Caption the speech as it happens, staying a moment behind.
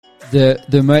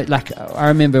like I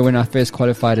remember when I first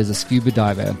qualified as a scuba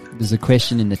diver, there's a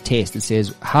question in the test that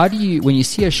says, when you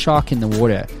see a shark in the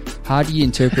water, how do you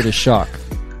interpret a shark?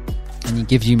 And it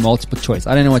gives you multiple choice.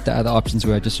 I don't know what the other options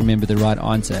were. I just remember the right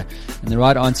answer. And the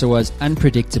right answer was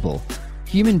unpredictable.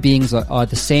 Human beings are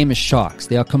the same as sharks.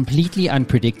 They are completely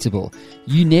unpredictable.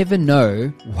 You never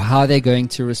know how they're going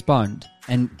to respond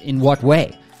and in what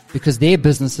way, because their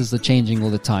businesses are changing all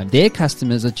the time. Their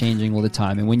customers are changing all the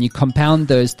time. And when you compound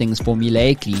those things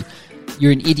formulaically,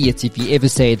 you're an idiot if you ever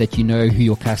say that you know who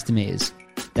your customer is.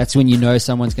 That's when you know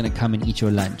someone's going to come and eat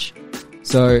your lunch.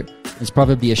 So it's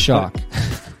probably a shark.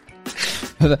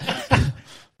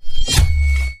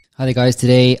 Hi there guys,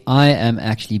 today I am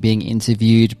actually being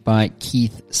interviewed by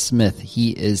Keith Smith. He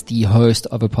is the host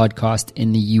of a podcast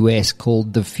in the US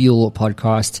called The Fuel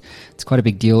Podcast. It's quite a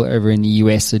big deal over in the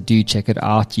US, so do check it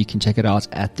out. You can check it out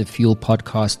at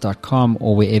thefuelpodcast.com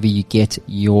or wherever you get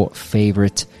your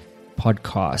favorite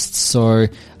podcasts. So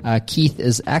Keith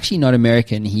is actually not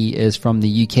American. He is from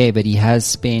the UK, but he has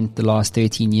spent the last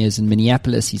 13 years in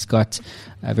Minneapolis. He's got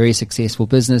a very successful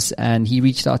business, and he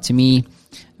reached out to me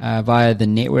via the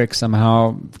network,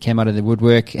 somehow came out of the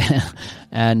woodwork,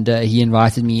 and he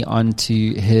invited me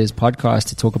onto his podcast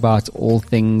to talk about all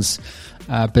things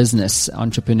business,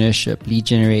 entrepreneurship, lead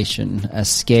generation,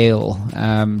 scale,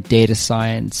 data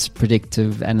science,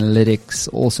 predictive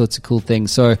analytics, all sorts of cool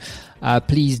things. So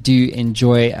please do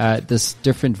enjoy this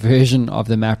different version of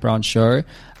the Matt Brown Show,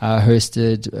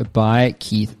 hosted by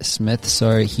Keith Smith.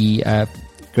 So he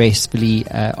gracefully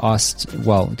I asked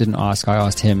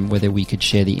him whether we could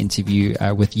share the interview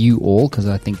with you all, because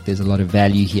I think there's a lot of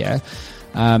value here.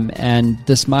 And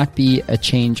this might be a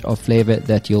change of flavor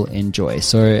that you'll enjoy.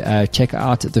 So check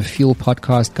out the Fuel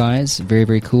Podcast, guys. Very,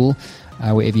 very cool.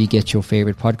 Wherever you get your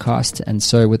favorite podcast. And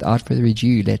so without further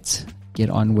ado, let's get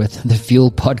on with the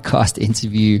Fuel Podcast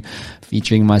interview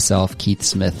featuring myself, Keith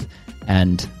Smith,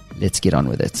 and let's get on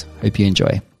with it. Hope you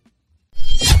enjoy.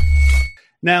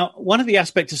 Now, one of the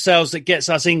aspects of sales that gets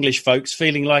us English folks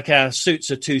feeling like our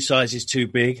suits are 2 sizes too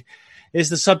big is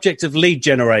the subject of lead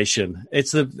generation.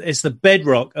 It's the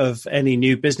bedrock of any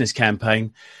new business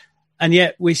campaign, and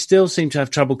yet we still seem to have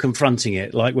trouble confronting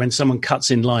it, like when someone cuts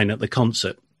in line at the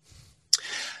concert.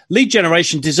 Lead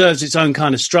generation deserves its own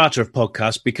kind of strata of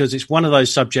podcast because it's one of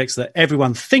those subjects that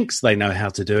everyone thinks they know how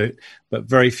to do it, but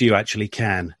very few actually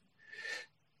can.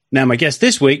 Now, my guest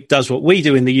this week does what we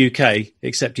do in the UK,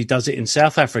 except he does it in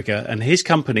South Africa, and his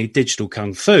company, Digital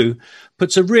Kung Fu,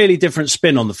 puts a really different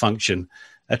spin on the function,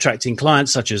 attracting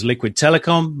clients such as Liquid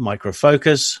Telecom, Micro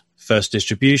Focus, First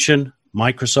Distribution,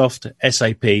 Microsoft,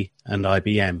 SAP, and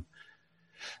IBM.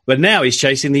 But now he's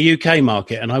chasing the UK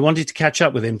market, and I wanted to catch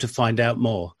up with him to find out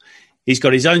more. He's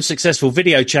got his own successful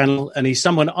video channel, and he's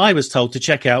someone I was told to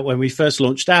check out when we first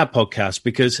launched our podcast,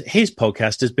 because his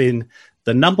podcast has been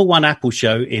the #1 Apple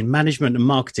show in management and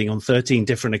marketing on 13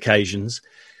 different occasions.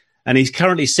 And he's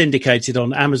currently syndicated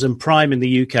on Amazon Prime in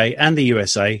the UK and the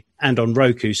USA and on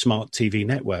Roku Smart TV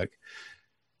Network.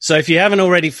 So if you haven't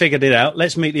already figured it out,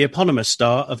 let's meet the eponymous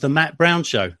star of the Matt Brown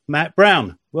Show, Matt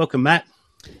Brown. Welcome, Matt.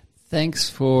 Thanks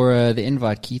for the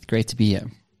invite, Keith. Great to be here.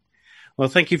 Well,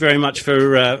 thank you very much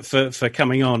for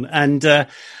coming on. And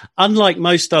unlike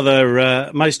most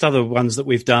other ones that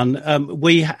we've done,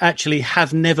 we actually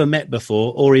have never met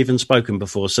before or even spoken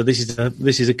before. So this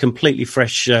is a completely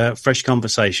fresh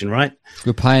conversation, right?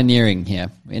 We're pioneering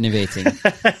here, innovating.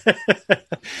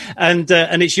 And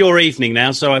it's your evening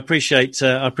now, so I appreciate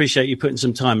you putting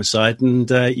some time aside. And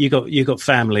you got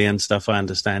family and stuff, I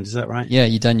understand. Is that right? Yeah,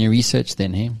 you done your research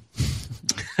then, hey?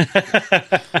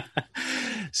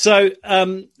 So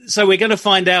we're going to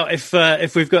find out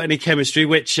if we've got any chemistry,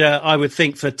 which I would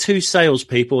think for 2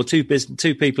 salespeople or 2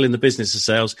 people in the business of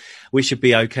sales, we should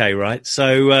be okay, right?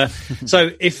 So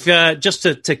if just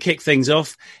to kick things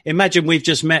off, imagine we've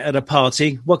just met at a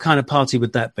party. What kind of party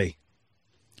would that be?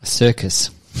 A circus,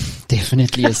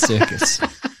 definitely a circus.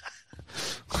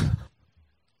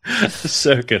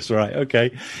 Circus, right?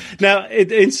 Okay. Now,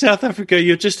 in South Africa,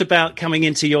 you're just about coming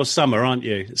into your summer, aren't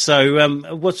you? So,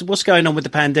 what's going on with the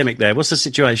pandemic there? What's the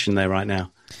situation there right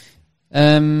now?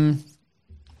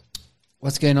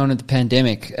 What's going on with the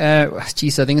pandemic? I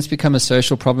think it's become a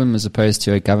social problem as opposed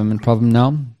to a government problem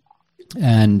now.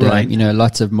 And right.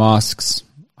 Lots of masks,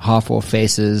 half-off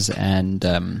faces,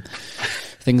 and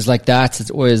things like that.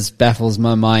 It always baffles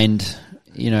my mind.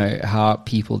 How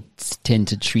people tend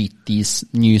to treat these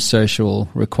new social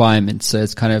requirements. So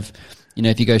it's kind of,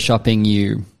 if you go shopping,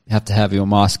 you have to have your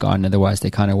mask on, otherwise they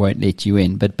kind of won't let you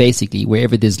in. But basically,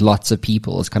 wherever there's lots of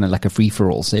people, it's kind of like a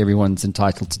free-for-all. So everyone's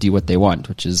entitled to do what they want,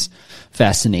 which is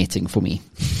fascinating for me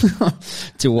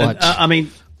to watch.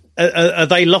 are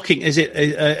they locking? Is it?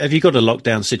 Have you got a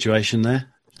lockdown situation there?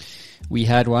 We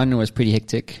had one. It was pretty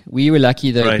hectic. We were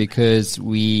lucky though, because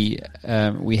we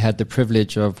had the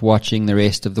privilege of watching the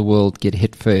rest of the world get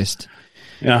hit first.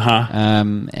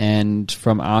 And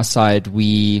from our side,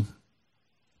 we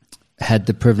had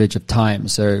the privilege of time,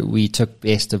 so we took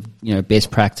best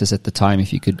practice at the time,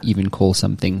 if you could even call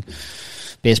something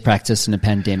best practice in a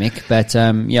pandemic. But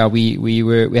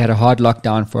we had a hard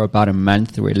lockdown for about a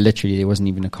month, where literally there wasn't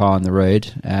even a car on the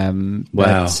road.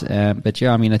 Wow. But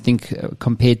I mean, I think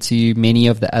compared to many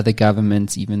of the other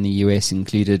governments, even the US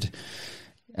included,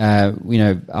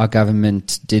 our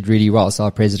government did really well. So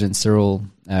our president Cyril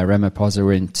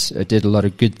Ramaphosa did a lot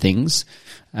of good things,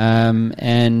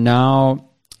 and now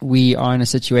we are in a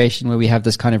situation where we have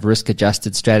this kind of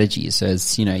risk-adjusted strategy. So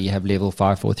as you know, you have level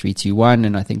 5, 4, 3, 2, 1,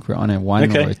 and I think we're on a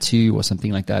 1 or a 2 or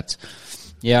something like that.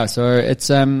 Yeah, so it's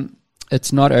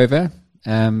not over,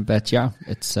 but yeah,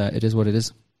 it is what it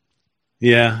is.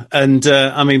 Yeah, and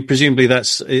I mean, presumably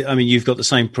you've got the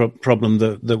same problem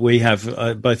that we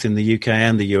have both in the UK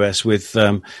and the US with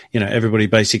everybody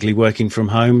basically working from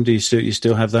home. Do you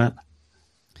still have that?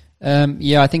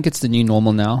 Yeah, I think it's the new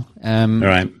normal now. All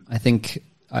right. I think.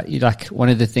 Like one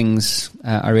of the things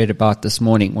I read about this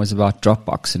morning was about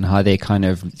Dropbox and how they're kind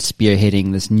of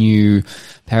spearheading this new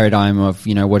paradigm of,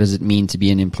 what does it mean to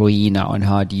be an employee now, and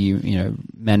how do you,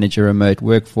 manage a remote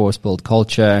workforce, build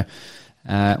culture,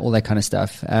 all that kind of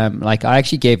stuff. Like I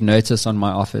actually gave notice on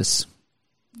my office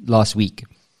last week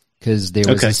because there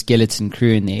was a skeleton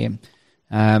crew in there.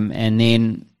 And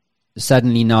then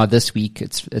suddenly now this week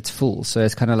it's full. So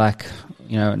it's kind of like,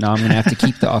 now I'm going to have to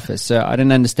keep the office. So I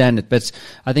don't understand it, but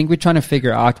I think we're trying to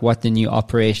figure out what the new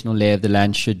operational lay of the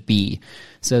land should be.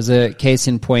 So as a case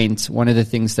in point, one of the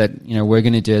things that, we're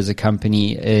going to do as a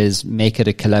company is make it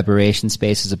a collaboration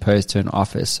space as opposed to an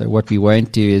office. So what we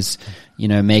won't do is,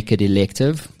 make it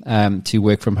elective, to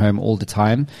work from home all the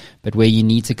time, but where you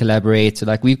need to collaborate. So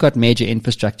like we've got major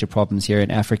infrastructure problems here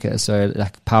in Africa. So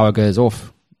like power goes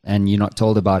off and you're not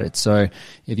told about it. So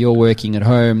if you're working at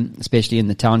home, especially in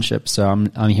the township, so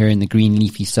I'm here in the green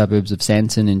leafy suburbs of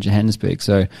Sandton in Johannesburg.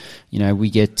 So, we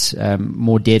get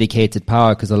more dedicated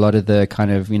power because a lot of the kind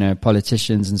of,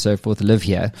 politicians and so forth live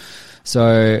here.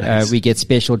 So nice. We get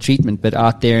special treatment, but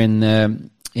out there in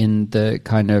the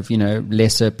kind of,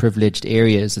 lesser privileged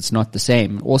areas, it's not the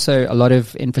same. Also, a lot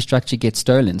of infrastructure gets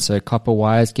stolen. So copper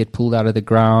wires get pulled out of the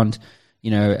ground.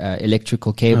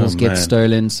 Electrical cables get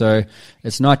stolen. So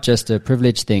it's not just a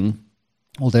privilege thing,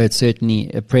 although it's certainly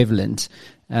prevalent.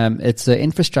 It's an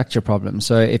infrastructure problem.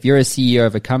 So if you're a CEO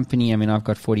of a company, I mean, I've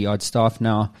got 40 odd staff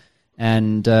now,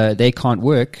 and they can't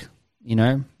work,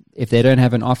 if they don't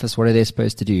have an office, what are they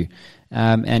supposed to do?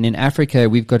 And in Africa,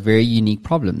 we've got very unique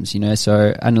problems,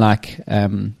 so unlike,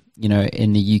 in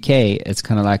the UK, it's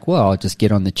kind of like, well, I'll just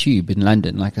get on the tube in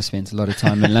London. Like I spent a lot of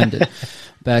time in London,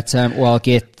 but I'll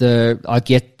get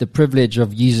the privilege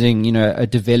of using, a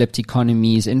developed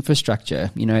economy's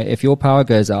infrastructure. If your power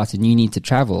goes out and you need to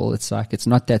travel, it's like it's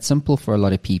not that simple for a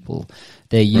lot of people.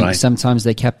 Sometimes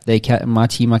my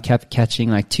team are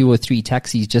catching like 2 or 3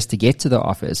 taxis just to get to the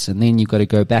office, and then you've got to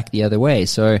go back the other way.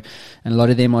 So, and a lot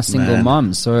of them are single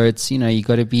moms. So it's, you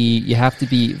have to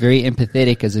be very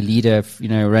empathetic as a leader,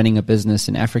 running a business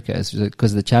in Africa,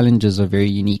 because the challenges are very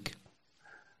unique.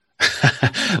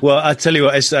 Well, I tell you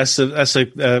what, that's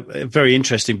very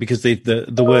interesting, because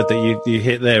the word that you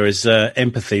hit there is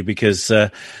empathy, because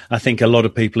I think a lot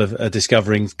of people are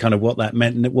discovering kind of what that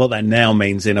now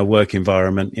means in a work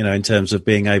environment, in terms of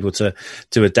being able to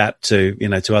adapt to,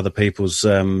 to other people's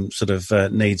sort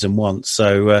of needs and wants.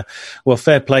 So, well,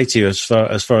 fair play to you as far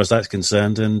as that's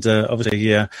concerned, and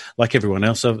obviously, like everyone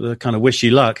else, I kind of wish you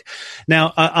luck.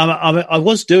 Now, I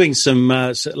was doing some,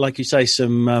 like you say,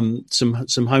 some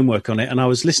homework on it, and I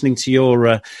was listening to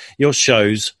your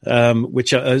shows,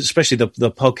 which are, especially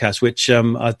the podcast, which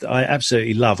I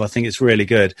absolutely love. I think it's really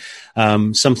good.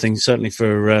 Something certainly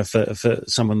for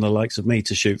someone the likes of me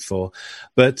to shoot for.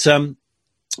 But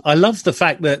I love the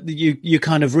fact that you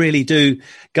kind of really do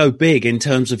go big in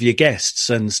terms of your guests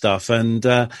and stuff. And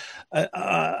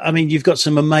I mean, you've got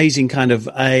some amazing kind of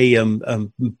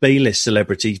B-list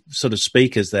celebrity sort of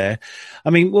speakers there. I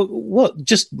mean, what?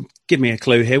 Just give me a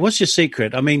clue here. What's your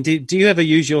secret? I mean, do you ever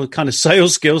use your kind of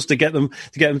sales skills to get them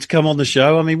to come on the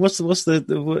show? I mean, what's the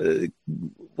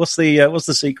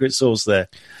secret sauce there?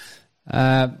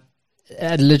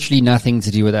 Literally nothing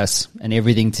to do with us, and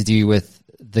everything to do with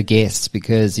the guests,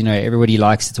 because everybody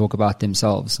likes to talk about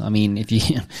themselves. I mean, if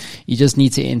you just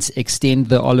need to extend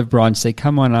the olive branch, say,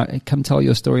 come on, come tell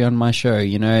your story on my show,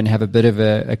 and have a bit of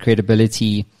a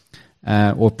credibility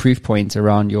or proof point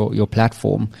around your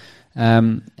platform.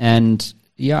 And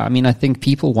yeah, I mean, I think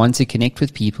people want to connect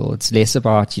with people. It's less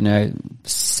about,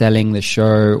 selling the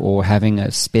show or having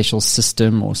a special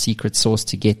system or secret sauce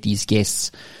to get these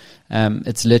guests.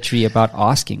 It's literally about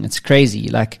asking. It's crazy.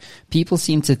 Like, people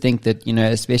seem to think that,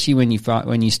 especially when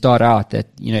you start out, that,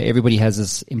 everybody has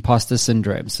this imposter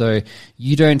syndrome. So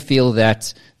you don't feel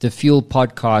that the Fuel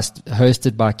podcast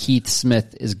hosted by Keith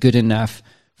Smith is good enough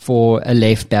for a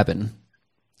Leif Babin,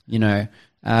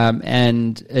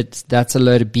 and that's a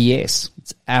load of BS.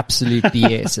 It's absolute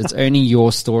BS. It's only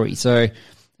your story. So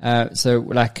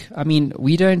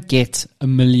we don't get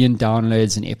 1 million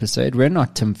downloads an episode. We're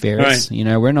not Tim Ferriss,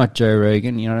 right. We're not Joe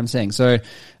Rogan, you know what I'm saying? So,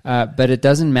 but it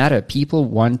doesn't matter. People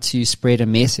want to spread a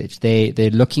message.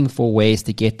 They're looking for ways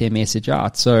to get their message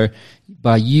out. So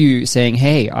by you saying,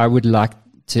 hey, I would like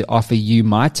to offer you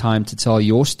my time to tell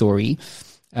your story,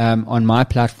 on my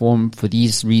platform for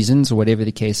these reasons or whatever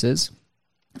the case is,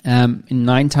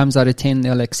 9 times out of 10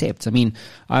 they'll accept. I mean,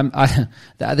 the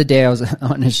other day I was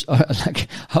on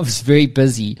I was very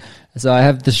busy, so I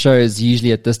have the shows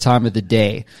usually at this time of the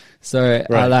day. So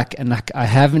right. I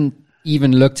haven't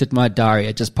even looked at my diary.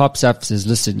 It just pops up, says,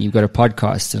 "Listen, you've got a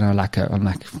podcast," and I'm like, I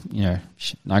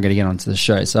got to get onto the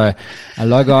show. So I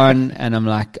log on and I'm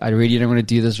like, I really don't want to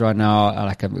do this right now.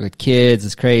 I've got kids.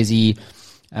 It's crazy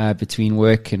between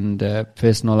work and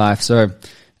personal life. So.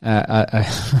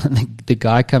 The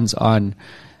guy comes on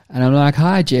and I'm like,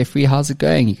 "Hi Jeffrey, how's it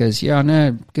going?" He goes, "Yeah,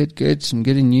 no, good. I'm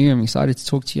good, and you? I'm excited to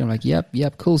talk to you." I'm like, yep,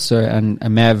 cool. So, and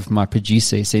Mav, my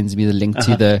producer, sends me the link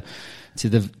to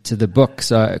the book.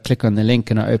 So I click on the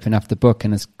link and I open up the book,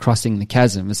 and it's Crossing the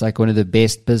Chasm. It's like one of the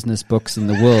best business books in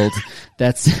the world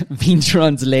that's been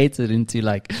translated into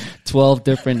like 12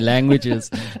 different languages.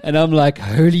 And I'm like,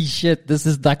 holy shit, this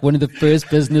is like one of the first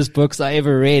business books I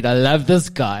ever read. I love this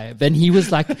guy. Then he was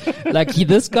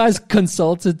this guy's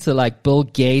consulted to like Bill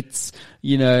Gates,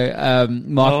 Mark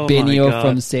Benioff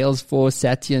from Salesforce,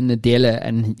 Satya Nadella,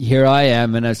 and here I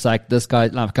am, and it's like this guy,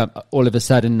 like, all of a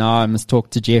sudden now I must talk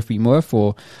to Jeffrey Moore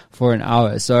for an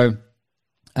hour. So,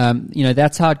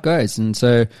 that's how it goes. And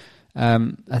so,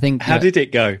 I think. How did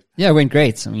it go? Yeah, it went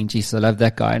great. I mean, geez, I love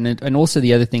that guy. And also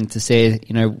the other thing to say,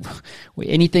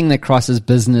 anything that crosses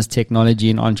business, technology,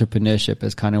 and entrepreneurship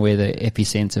is kind of where the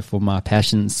epicenter for my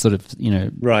passions sort of,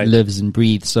 right. lives and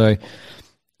breathes. So,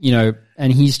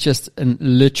 and he's just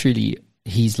literally,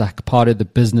 he's like part of the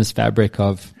business fabric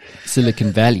of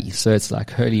Silicon Valley. So it's like,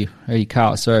 holy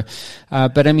cow. So,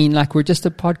 but I mean, like, we're just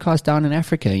a podcast down in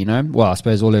Africa, well, I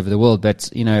suppose all over the world, but,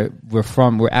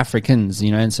 we're Africans,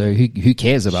 and so who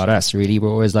cares about us really? We're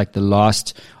always like the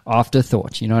last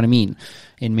afterthought, you know what I mean?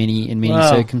 In many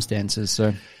circumstances.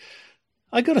 So.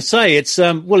 I got to say, it's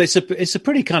a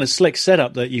pretty kind of slick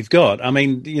setup that you've got. I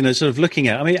mean, sort of looking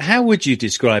at. I mean, how would you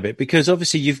describe it? Because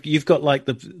obviously you've got like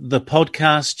the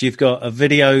podcast, you've got a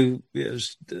video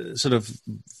sort of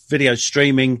video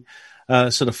streaming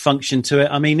sort of function to it.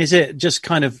 I mean, is it just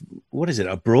kind of, what is it,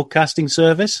 a broadcasting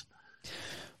service?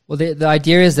 Well, the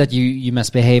idea is that you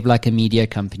must behave like a media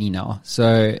company now.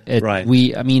 So right.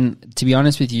 To be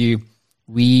honest with you,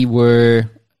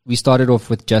 we started off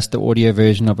with just the audio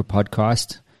version of a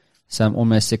podcast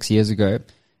almost 6 years ago.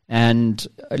 And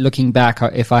looking back,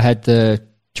 if I had the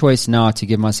choice now to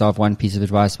give myself one piece of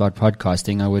advice about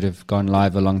podcasting, I would have gone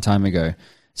live a long time ago.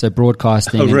 So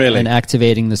broadcasting and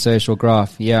activating the social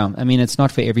graph. Yeah. I mean, it's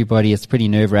not for everybody. It's pretty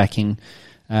nerve-wracking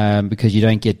because you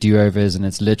don't get do-overs, and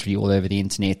it's literally all over the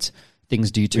internet. Things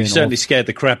do turn off. You certainly scared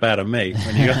the crap out of me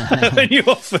when you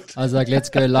offered. I was like, let's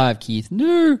go live, Keith.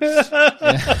 No.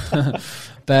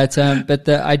 But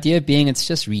the idea being, it's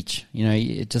just reach,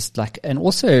 it just like, and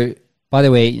also, by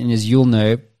the way, and as you'll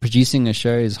know, producing a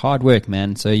show is hard work,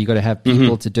 man. So you got to have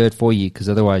people to do it for you, because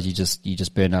otherwise you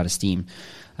just burn out of steam.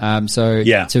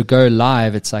 To go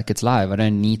live, it's like, it's live. I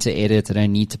don't need to edit. I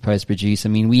don't need to post produce. I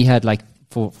mean, we had like,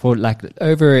 for like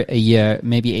over a year,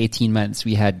 maybe 18 months,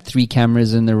 we had 3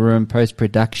 cameras in the room,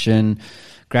 post-production,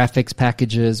 graphics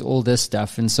packages, all this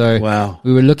stuff. And so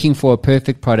we were looking for a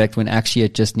perfect product when actually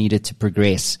it just needed to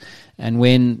progress. And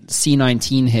when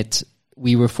C19 hit,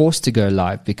 we were forced to go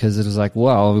live, because it was like,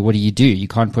 well, what do? You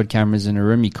can't put cameras in a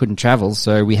room. You couldn't travel.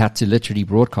 So we had to literally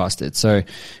broadcast it. So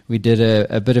we did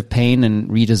a bit of pain and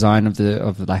redesign of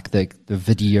the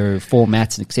video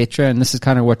formats, etc. And this is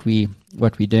kind of what we're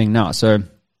doing now. So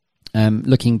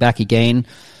looking back again,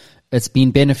 it's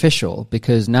been beneficial,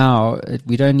 because now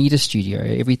we don't need a studio.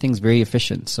 Everything's very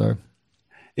efficient. So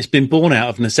it's been born out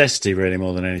of necessity, really,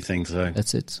 more than anything. So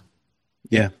that's it.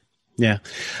 Yeah.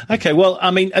 Okay. Well, I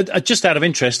mean, just out of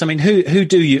interest, I mean, who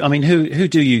do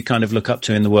you kind of look up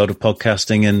to in the world of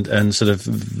podcasting and sort of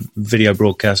video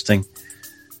broadcasting?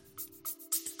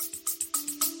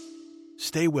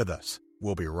 Stay with us.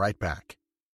 We'll be right back.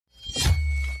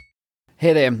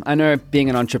 Hey there, I know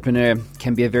being an entrepreneur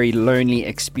can be a very lonely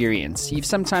experience. You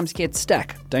sometimes get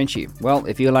stuck, don't you? Well,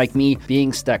 if you're like me,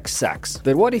 being stuck sucks.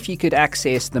 But what if you could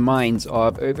access the minds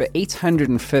of over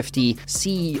 850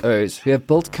 CEOs who have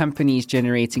built companies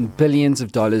generating billions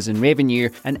of dollars in revenue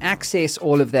and access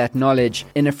all of that knowledge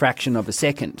in a fraction of a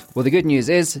second? Well, the good news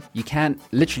is you can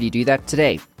literally do that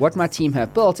today. What my team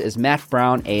have built is Matt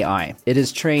Brown AI. It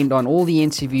is trained on all the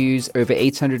interviews, over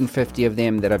 850 of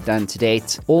them that I've done to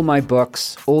date, all my books,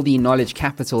 all the knowledge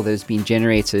capital that has been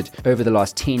generated over the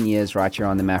last 10 years right here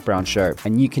on the Matt Brown Show.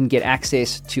 And you can get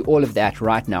access to all of that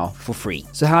right now for free.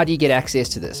 So how do you get access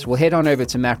to this? Well, head on over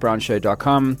to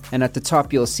mattbrownshow.com, and at the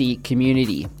top you'll see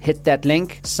community. Hit that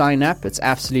link, sign up, it's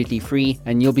absolutely free,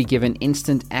 and you'll be given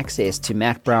instant access to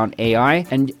Matt Brown AI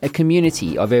and a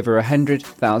community of over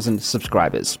 100,000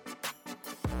 subscribers.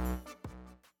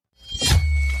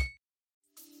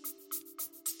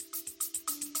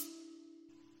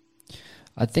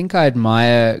 I think I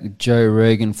admire Joe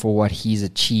Rogan for what he's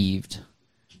achieved.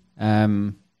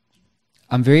 I'm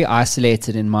very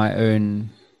isolated in my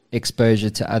own exposure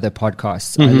to other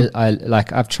podcasts.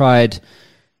 Mm-hmm. I've tried,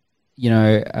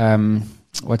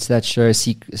 what's that show?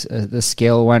 The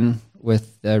Scale one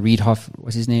with Reed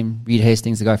what's his name? Reed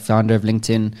Hastings, the guy founder of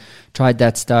LinkedIn. Tried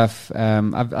that stuff.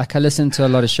 I listened to a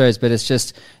lot of shows, but it's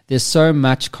just, there's so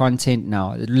much content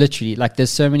now. Literally,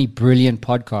 there's so many brilliant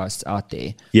podcasts out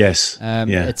there. Yes.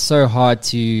 It's so hard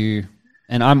to,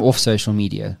 and I'm off social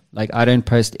media. I don't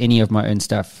post any of my own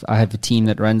stuff. I have a team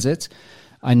that runs it.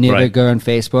 I never go on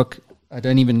Facebook. I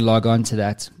don't even log on to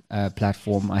that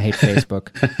platform. I hate Facebook,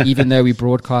 even though we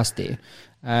broadcast there.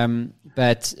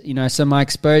 But so my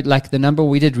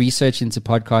we did research into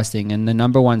podcasting, and the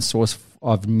number one source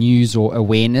of news or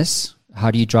awareness,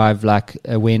 how do you drive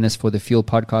awareness for the Fuel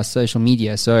podcast? Social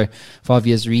media. So for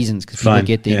obvious reasons, because people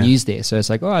get their news there. So it's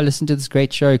I listened to this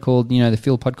great show called, the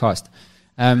Fuel podcast.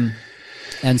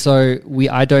 And so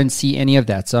I don't see any of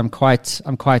that. So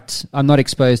I'm not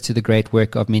exposed to the great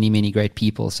work of many, many great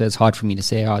people. So it's hard for me to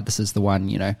say, this is the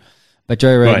one, But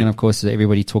Joe Rogan, of course,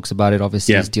 everybody talks about it.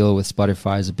 Obviously, his deal with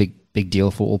Spotify is a big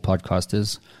deal for all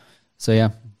podcasters. So, yeah.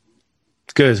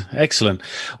 Good, excellent.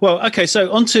 Well, okay,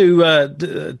 so on to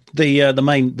the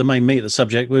main meat of the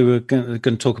subject. We were going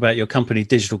to talk about your company,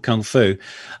 Digital Kung Fu.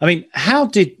 I mean, how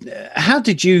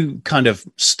did you kind of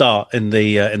start in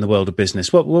the world of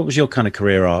business? What was your kind of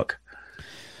career arc?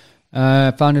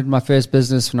 I founded my first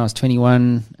business when I was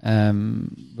 21.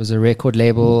 Was a record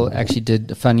label. Actually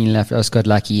did, funny enough, I just got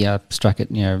lucky. I struck it,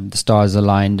 the stars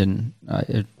aligned, and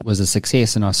it was a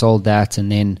success, and I sold that, and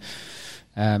then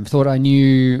thought I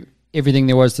knew everything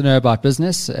there was to know about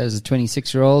business as a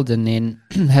 26-year-old, and then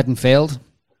hadn't failed.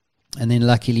 And then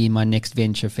luckily my next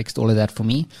venture fixed all of that for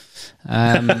me.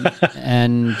 And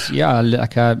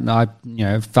I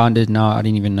founded now, I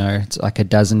didn't even know, it's a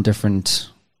dozen different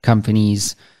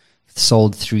companies,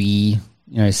 sold 3,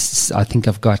 I think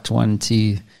I've got 1,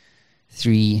 2,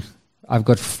 3, I've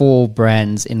got 4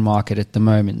 brands in market at the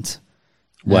moment.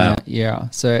 Wow.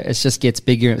 So it just gets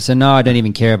bigger. So now I don't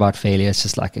even care about failure. It's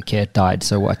just okay, it died.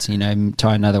 So what,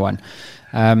 try another one.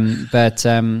 But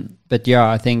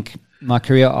I think my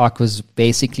career arc was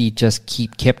basically just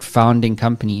kept founding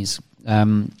companies,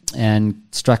 and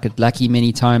struck it lucky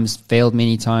many times, failed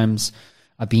many times.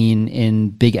 I've been in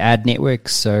big ad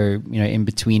networks. So, in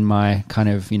between my kind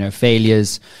of,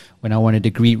 failures, when I wanted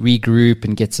to regroup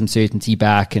and get some certainty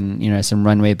back and, some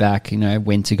runway back,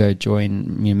 went to go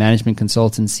join management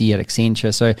consultancy at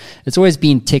Accenture. So it's always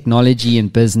been technology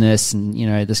and business and,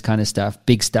 this kind of stuff,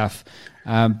 big stuff.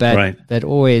 But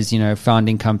always,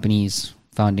 founding companies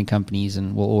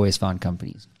and will always found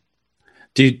companies.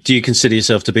 Do you consider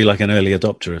yourself to be an early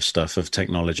adopter of stuff, of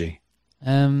technology?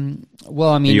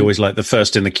 Well, I mean, are you always the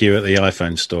first in the queue at the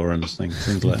iPhone store and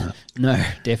things like that? No,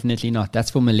 definitely not. That's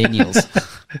for millennials.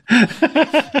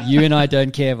 You and I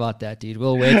don't care about that, dude.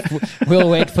 We'll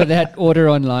wait for that order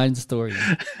online story.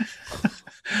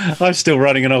 I'm still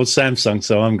running an old Samsung,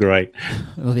 so I'm great.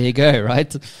 Well, there you go,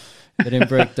 right? If it don't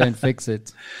break, don't fix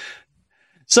it.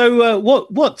 So,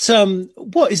 what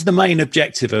is the main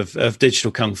objective of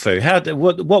Digital Kung Fu?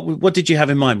 What did you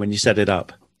have in mind when you set it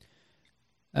up?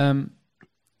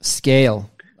 Scale.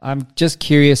 I'm just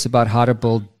curious about how to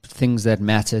build things that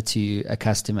matter to a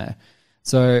customer.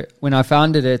 So when I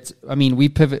founded it, I mean,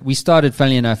 we started,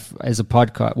 funnily enough, as a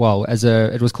podcast. Well,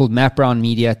 it was called Matt Brown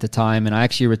Media at the time, and I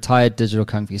actually retired Digital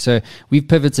Kung Fu. So we've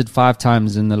pivoted 5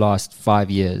 times in the last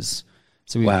 5 years.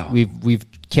 So Wow. we've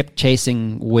kept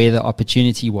chasing where the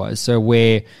opportunity was. So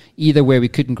where we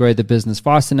couldn't grow the business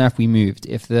fast enough, we moved.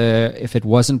 If it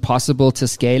wasn't possible to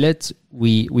scale it,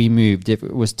 we moved. If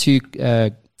it was too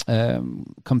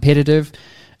competitive,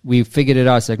 we figured it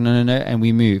out. It's like no, and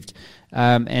we moved.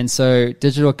 And so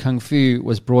Digital Kung Fu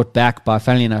was brought back by,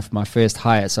 funnily enough, my first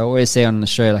hire. So I always say on the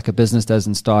show, like, a business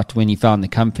doesn't start when you found the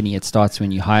company, it starts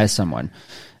when you hire someone.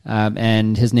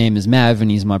 And his name is Mav, and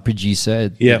he's my producer,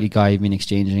 the guy I've been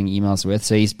exchanging emails with.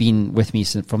 So he's been with me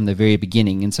from the very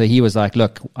beginning. And so he was like,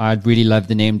 look, I'd really love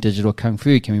the name Digital Kung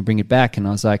Fu. Can we bring it back? And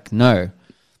I was like, no,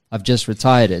 I've just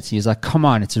retired it. He was like, come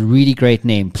on, it's a really great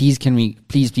name. Please, can we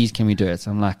do it?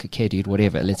 So I'm like, okay, dude,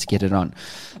 whatever, let's get it on.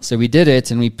 So we did it,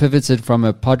 and we pivoted from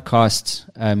a podcast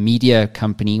media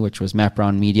company, which was Matt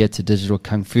Brown Media, to Digital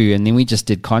Kung Fu. And then we just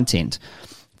did content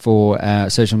for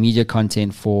social media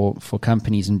content for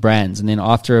companies and brands. And then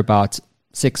after about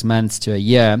 6 months to a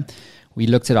year, we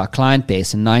looked at our client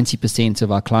base, and 90%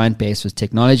 of our client base was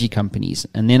technology companies.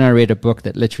 And then I read a book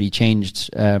that literally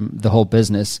changed the whole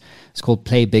business. It's called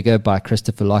Play Bigger by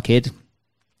Christopher Lochhead.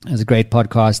 It's a great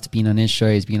podcast. Been on his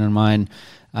show, he's been on mine.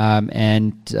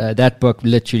 And that book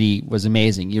literally was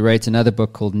amazing. He wrote another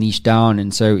book called Niche Down.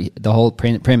 And so the whole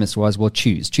premise was, well,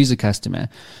 choose a customer.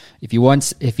 If you want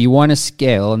to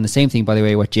scale, and the same thing, by the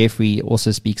way, what Jeffrey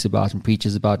also speaks about and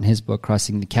preaches about in his book,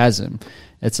 Crossing the Chasm,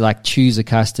 it's like choose a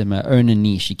customer, own a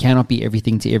niche. You cannot be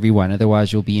everything to everyone,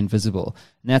 otherwise you'll be invisible.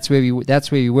 And that's where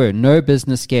we were. No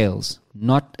business scales,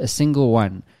 not a single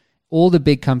one. All the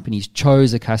big companies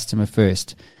chose a customer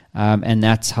first. And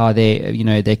that's how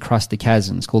they cross the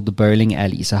chasm. It's called the bowling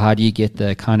alley. So how do you get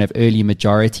the kind of early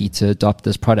majority to adopt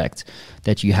this product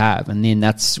that you have? And then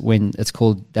that's when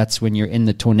you're in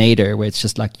the tornado, where it's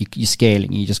just like you're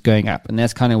scaling, you're just going up. And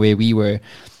that's kind of where we were.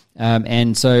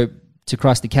 And so to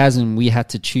cross the chasm, we had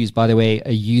to choose, by the way,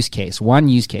 one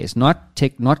use case,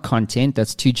 not content.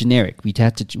 That's too generic.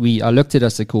 I looked at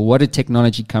us and said, cool, what do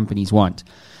technology companies want?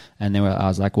 And then I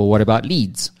was like, well, what about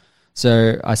leads?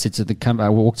 So I said to I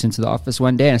walked into the office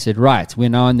one day and I said, right, we're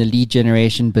now in the lead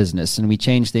generation business. And we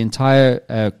changed the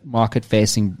entire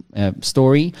market-facing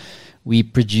story. We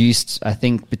produced, I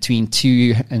think, between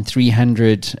 200 and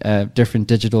 300 different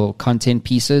digital content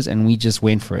pieces, and we just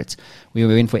went for it. We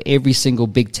went for every single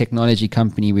big technology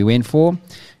company we went for,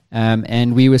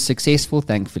 and we were successful,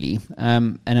 thankfully.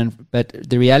 But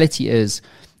the reality is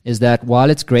that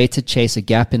while it's great to chase a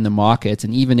gap in the market,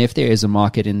 and even if there is a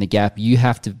market in the gap, you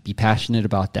have to be passionate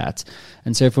about that.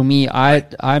 And so for me,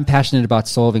 I'm passionate about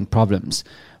solving problems.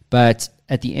 But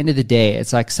at the end of the day,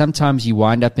 it's like sometimes you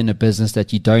wind up in a business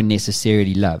that you don't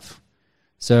necessarily love.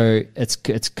 So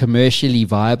it's commercially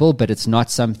viable, but it's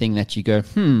not something that you go,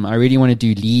 I really want to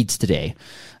do leads today.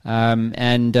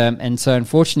 And so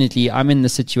unfortunately, I'm in the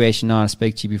situation now, I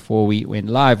spoke to you before we went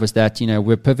live, was that,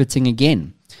 we're pivoting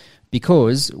again.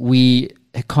 Because we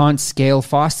can't scale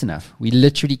fast enough. We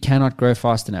literally cannot grow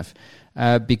fast enough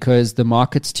because the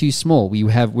market's too small.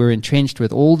 We're entrenched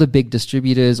with all the big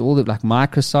distributors, all the like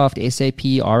Microsoft,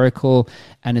 SAP, Oracle,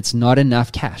 and it's not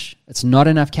enough cash. It's not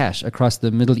enough cash across the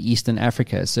Middle East and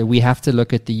Africa. So we have to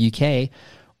look at the UK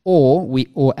or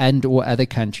other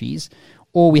countries,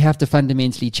 or we have to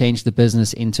fundamentally change the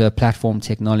business into a platform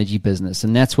technology business.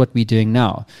 And that's what we're doing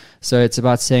now. So it's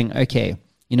about saying, okay,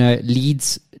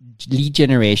 lead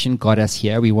generation got us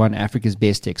here. We won Africa's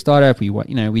Best Tech Startup.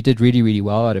 We did really, really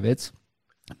well out of it.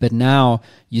 But now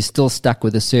you're still stuck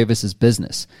with a services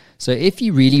business. So if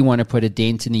you really want to put a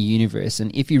dent in the universe,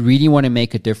 and if you really want to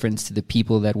make a difference to the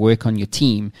people that work on your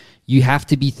team, you have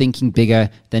to be thinking bigger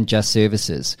than just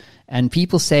services. And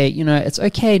people say, it's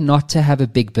okay not to have a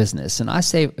big business. And I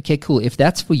say, okay, cool. If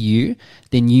that's for you,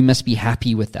 then you must be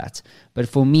happy with that. But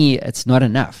for me, it's not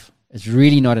enough. It's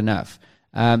really not enough.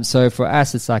 So for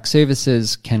us, it's like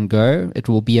services can go. It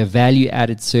will be a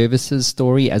value-added services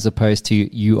story as opposed to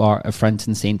you are a front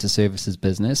and center services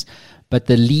business. But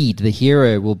the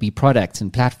hero will be products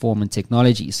and platform and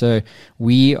technology. So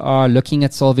we are looking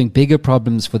at solving bigger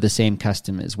problems for the same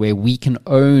customers where we can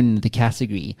own the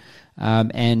category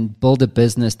and build a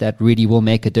business that really will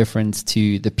make a difference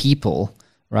to the people,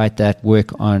 right, that work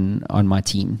on my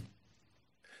team.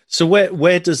 So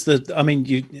where does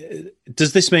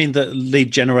does this mean that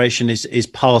lead generation is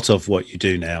part of what you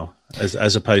do now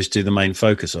as opposed to the main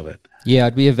focus of it? Yeah,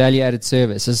 it'd be a value-added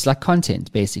service. It's like content,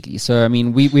 basically. So,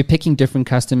 we're picking different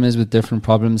customers with different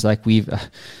problems. Like we've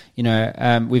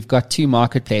got two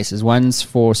marketplaces. One's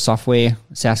for software,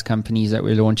 SaaS companies that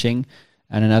we're launching.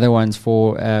 and another one's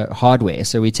for hardware.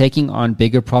 So we're taking on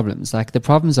bigger problems. Like the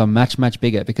problems are much, much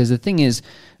bigger, because the thing is,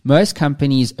 most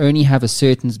companies only have a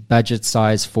certain budget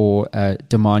size for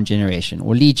demand generation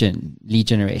or lead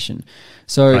generation.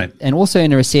 So, right. And also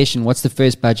in a recession, what's the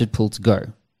first budget pool to go?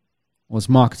 Well, it's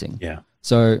marketing. Yeah.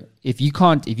 So if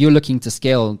you're looking to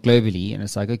scale globally, and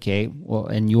it's like, okay, well,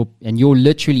 and you're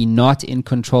literally not in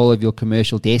control of your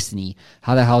commercial destiny,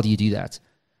 how the hell do you do that?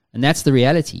 And that's the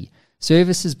reality.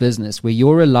 Services business, where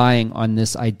you're relying on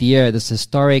this idea, this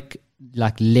historic,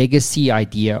 like legacy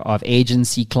idea of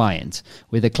agency client,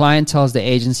 where the client tells the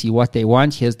agency what they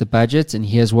want, here's the budget, and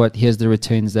here's the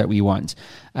returns that we want.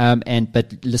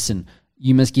 But listen,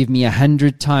 you must give me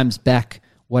 100 times back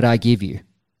what I give you.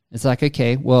 It's like,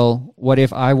 okay, well, what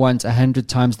if I want 100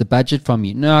 times the budget from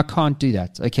you? No, I can't do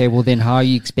that. Okay, well then how are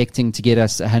you expecting to get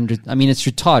us 100? I mean, it's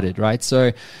retarded, right?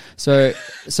 So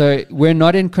we're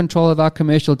not in control of our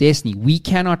commercial destiny. We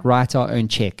cannot write our own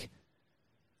check.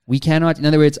 We cannot, in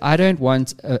other words, I don't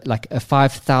want a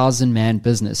 5,000 man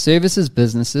business. Services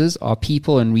businesses are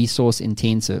people and resource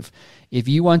intensive. If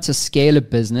you want to scale a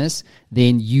business,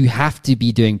 then you have to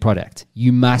be doing product.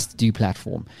 You must do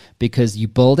platform, because you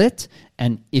build it.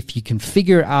 And if you can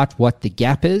figure out what the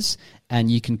gap is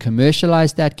and you can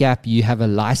commercialize that gap, you have a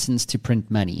license to print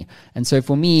money. And so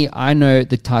for me, I know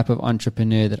the type of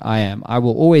entrepreneur that I am. I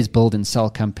will always build and sell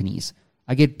companies.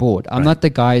 I get bored. I'm not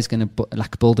the guy who's going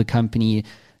to build a company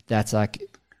that's like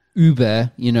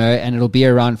Uber, and it'll be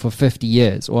around for 50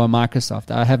 years, or Microsoft.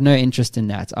 I have no interest in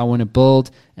that. I want to build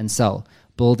and sell.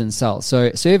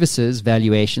 So services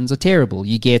valuations are terrible.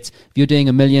 If you're doing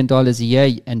 $1 million a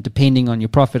year, and depending on your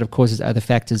profit, of course, there's other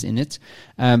factors in it.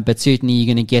 But certainly you're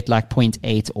going to get like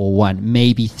 0.8 or 1,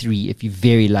 maybe 3 if you're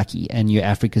very lucky and you're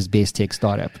Africa's best tech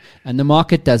startup. And the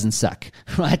market doesn't suck,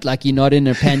 right? Like you're not in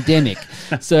a pandemic.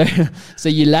 So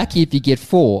you're lucky if you get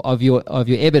 4 of your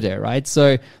EBITDA, right?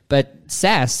 So, but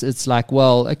SaaS, it's like,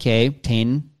 well, okay,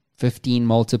 10, 15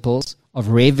 multiples of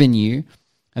revenue.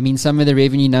 I mean, some of the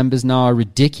revenue numbers now are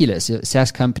ridiculous.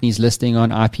 SaaS companies listing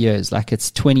on IPOs, like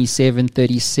it's 27,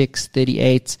 36,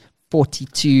 38,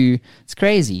 42. It's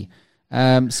crazy.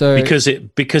 Because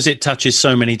it touches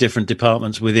so many different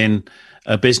departments within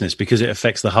a business, because it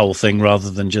affects the whole thing rather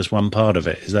than just one part of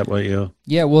it. Is that what you're...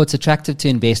 Yeah, well, it's attractive to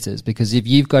investors, because if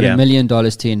you've got $1 million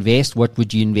to invest, what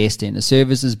would you invest in? A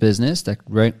services business that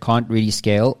can't really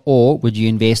scale, or would you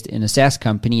invest in a SaaS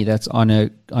company that's on a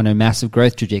massive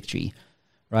growth trajectory?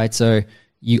 Right, so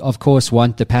you of course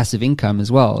want the passive income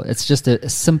as well. It's just a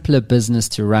simpler business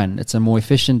to run. It's a more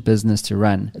efficient business to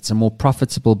run. It's a more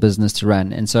profitable business to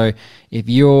run. And so if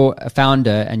you're a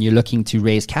founder and you're looking to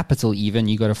raise capital, even,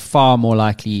 you've got a far more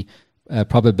likely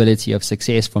probability of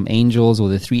success from angels or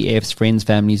the 3 Fs, friends,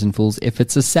 families, and fools, if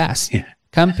it's a SaaS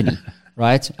company,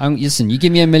 right? Listen, you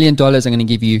give me $1 million, I'm going to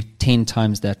give you 10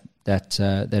 times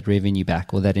that revenue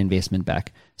back, or that investment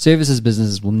back. Services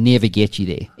businesses will never get you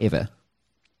there, ever.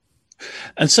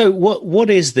 And so, what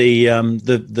is the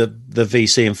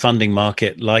VC and funding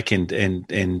market like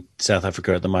in South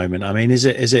Africa at the moment? I mean, is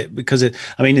it because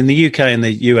I mean, in the UK and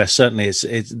the US certainly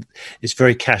it's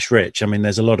very cash rich. I mean,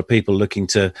 there's a lot of people looking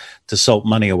to salt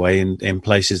money away in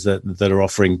places that are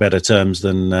offering better terms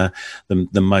than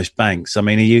most banks. I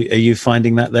mean, are you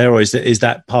finding that there, or is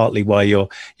that partly why you're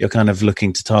kind of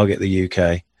looking to target the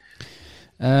UK?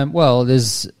 Well, there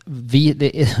is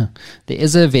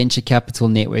a venture capital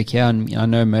network here, and I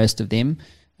know most of them.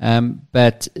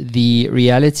 But the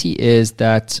reality is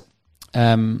that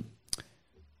the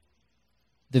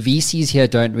VCs here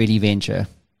don't really venture.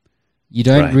 You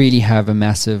don't really have a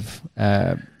massive,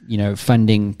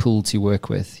 funding pool to work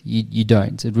with. You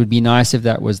don't. It would be nice if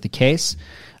that was the case,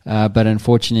 but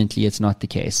unfortunately, it's not the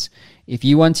case. If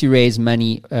you want to raise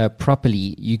money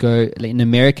properly, you go in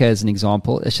America as an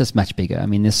example. It's just much bigger. I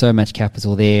mean, there's so much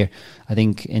capital there. I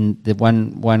think in the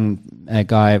one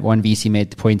VC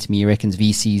made the point to me. He reckons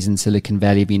VCs in Silicon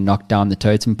Valley have been knocked down the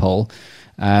totem pole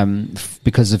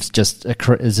because of there's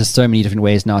just so many different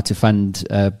ways now to fund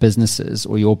businesses,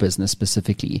 or your business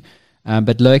specifically.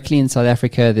 But locally in South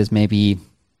Africa, there's maybe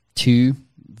 2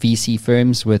 VC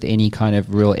firms with any kind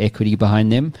of real equity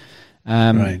behind them.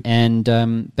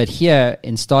 But here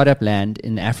in startup land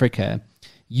in Africa,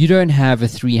 you don't have a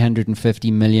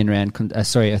 350 million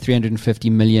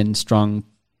strong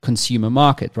consumer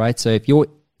market, right? So if you're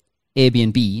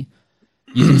Airbnb,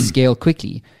 you can scale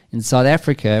quickly. In South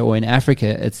Africa or in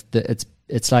Africa,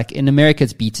 it's like in America,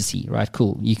 it's B2C, right?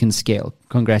 Cool, you can scale.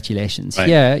 Congratulations. Right.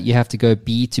 Here, you have to go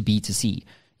B to B2C.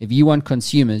 If you want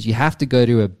consumers, you have to go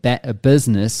to a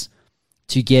business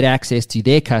to get access to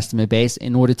their customer base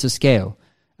in order to scale.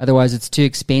 Otherwise, it's too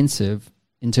expensive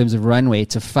in terms of runway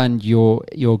to fund your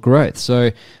growth.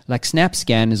 So like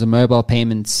SnapScan is a mobile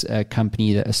payments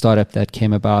company, a startup that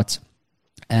came about,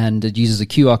 and it uses a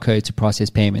QR code to process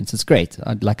payments. It's great.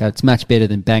 It's much better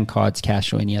than bank cards,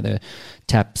 cash, or any other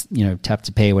tap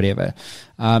to pay, whatever.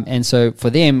 And so for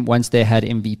them, once they had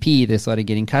MVP, they started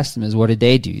getting customers. What did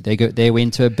they do? They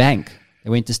went to a bank. They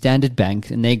went to Standard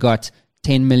Bank, and they got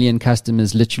 10 million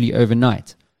customers literally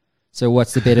overnight. So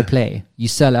what's the better play? You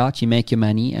sell out, you make your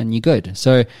money, and you're good.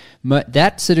 So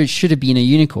that sort of should have been a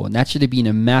unicorn. That should have been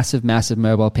a massive, massive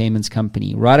mobile payments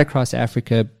company right across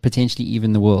Africa, potentially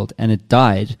even the world, and it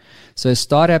died. So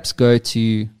startups go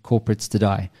to corporates to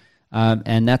die,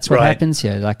 and that's what happens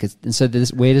here. Where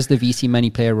does the VC money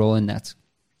play a role in that?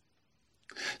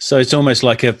 So it's almost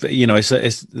like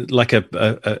it's like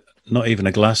a not even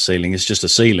a glass ceiling. It's just a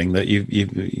ceiling that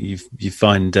you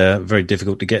find very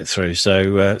difficult to get through.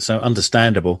 So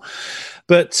understandable.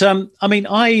 But I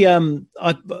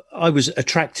was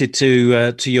attracted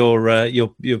to the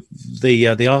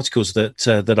articles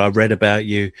that I read about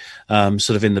you, sort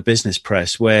of in the business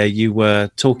press, where you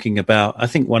were talking about. I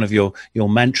think one of your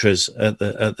mantras at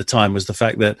the time was the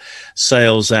fact that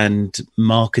sales and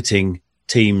marketing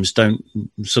teams don't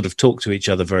sort of talk to each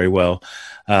other very well,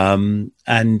 and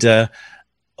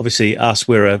obviously us,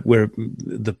 we're a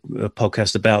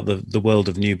podcast about the world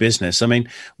of new business. I mean,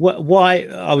 why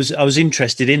I was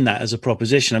interested in that as a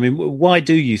proposition. I mean, why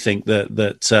do you think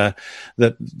that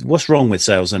what's wrong with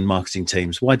sales and marketing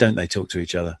teams? Why don't they talk to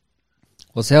each other?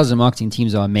 Well, sales and marketing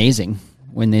teams are amazing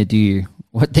when they do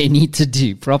what they need to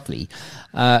do properly.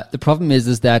 The problem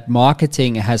is that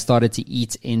marketing has started to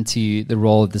eat into the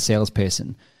role of the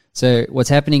salesperson. So what's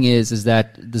happening is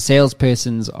that the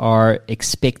salespersons are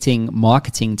expecting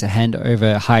marketing to hand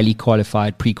over highly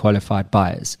qualified, pre-qualified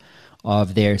buyers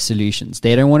of their solutions.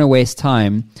 They don't want to waste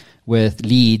time with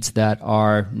leads that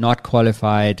are not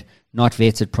qualified, not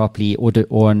vetted properly, or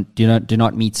do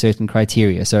not meet certain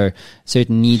criteria. So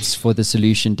certain needs for the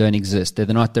solution don't exist. They're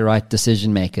not the right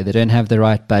decision maker. They don't have the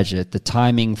right budget. The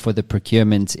timing for the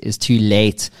procurement is too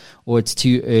late or it's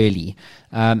too early.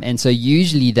 And so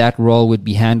usually that role would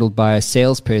be handled by a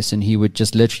salesperson who would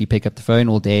just literally pick up the phone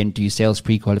all day and do sales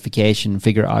pre-qualification,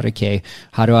 figure out, okay,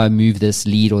 how do I move this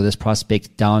lead or this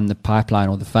prospect down the pipeline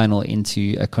or the funnel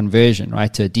into a conversion,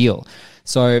 right, to a deal.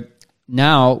 So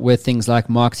now with things like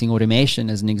marketing automation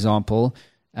as an example,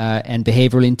 and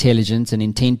behavioral intelligence and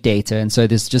intent data, and so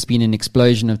there's just been an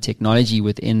explosion of technology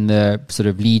within the sort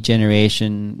of lead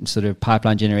generation, sort of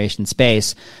pipeline generation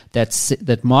space,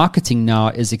 that marketing now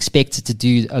is expected to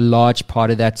do a large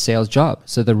part of that sales job.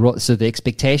 So the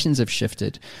expectations have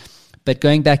shifted. But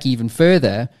going back even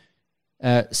further,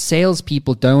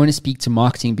 salespeople don't want to speak to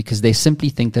marketing because they simply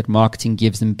think that marketing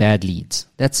gives them bad leads.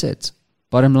 That's it.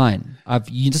 Bottom line,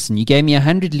 you gave me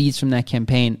 100 leads from that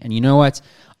campaign, and you know what?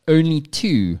 Only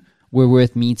 2 were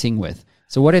worth meeting with.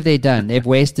 So what have they done? They've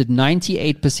wasted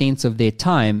 98% of their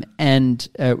time and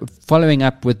following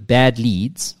up with bad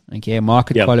leads, okay,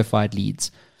 market qualified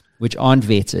leads, which aren't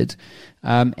vetted.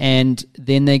 And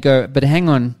then they go, but hang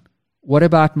on, what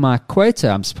about my quota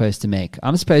I'm supposed to make?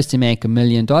 I'm supposed to make $1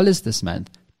 million this month.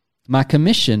 My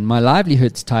commission, my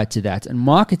livelihood's tied to that. And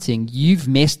marketing, you've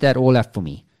messed that all up for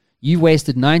me. You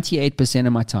wasted 98%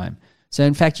 of my time. So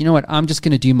in fact, you know what? I'm just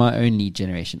going to do my own lead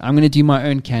generation. I'm going to do my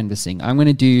own canvassing. I'm going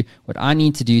to do what I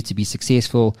need to do to be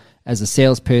successful as a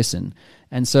salesperson.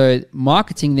 And so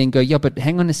marketing then go, yeah, but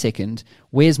hang on a second.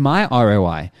 Where's my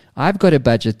ROI? I've got a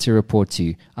budget to report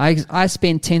to. I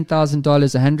spent $10,000,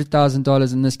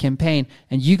 $100,000 in this campaign,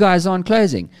 and you guys aren't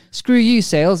closing. Screw you,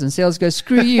 sales. And sales goes,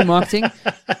 screw you, marketing.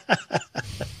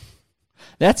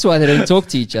 That's why they don't talk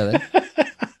to each other.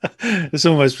 It's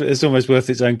almost worth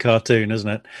its own cartoon, isn't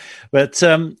it? But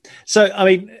so I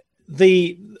mean,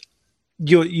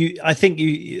 I think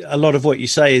a lot of what you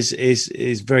say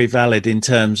is very valid in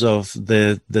terms of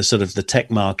the sort of the tech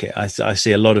market. I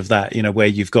see a lot of that, where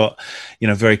you've got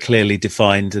very clearly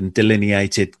defined and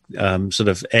delineated sort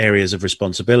of areas of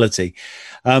responsibility.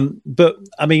 But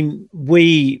I mean,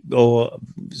 or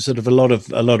sort of a lot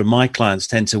of my clients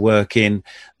tend to work in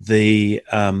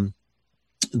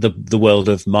the world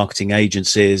of marketing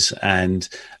agencies and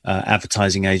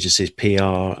advertising agencies,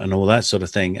 PR, and all that sort of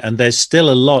thing. And there's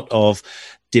still a lot of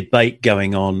debate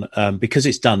going on because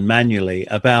it's done manually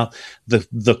about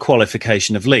the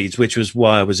qualification of leads, which was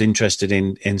why I was interested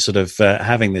in sort of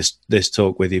having this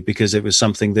talk with you, because it was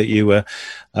something that you were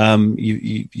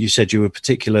you said you were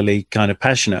particularly kind of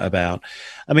passionate about.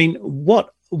 I mean,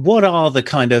 what are the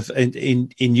kind of in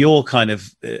your kind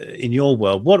of in your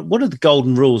world? What are the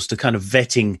golden rules to kind of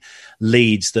vetting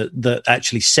leads that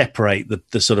actually separate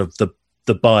the sort of the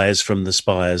the buyers from the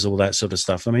spies, all that sort of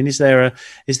stuff. I mean, is there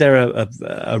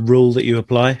a rule that you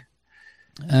apply?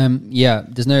 Yeah,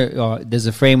 there's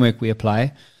a framework we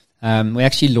apply. We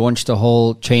actually launched a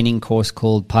whole training course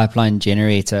called Pipeline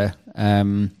Generator.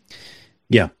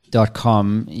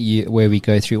 .com, where we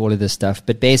go through all of this stuff.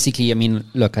 But basically, I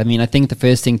think the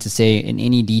first thing to say in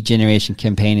any lead generation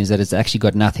campaign is that it's actually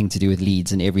got nothing to do with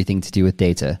leads and everything to do with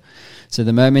data. So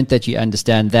the moment that you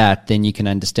understand that, then you can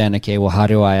understand, okay, well, how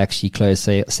do I actually close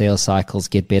sales cycles,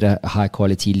 get better, high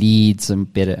quality leads,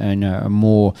 and better, a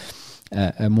more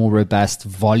robust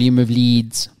volume of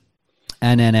leads,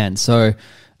 and so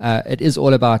it is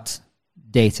all about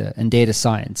data and data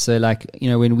science. So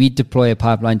when we deploy a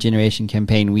pipeline generation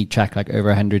campaign, we track over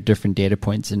 100 different data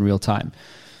points in real time.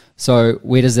 So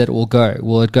where does that all go?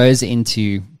 Well, it goes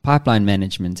into pipeline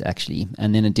management actually,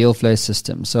 and then a deal flow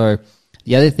system. So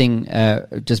the other thing,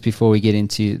 just before we get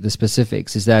into the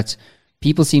specifics, is that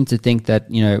people seem to think that,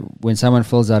 when someone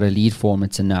fills out a lead form,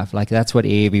 it's enough. That's what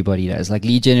everybody does.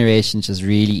 Lead generation is just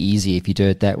really easy if you do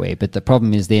it that way. But the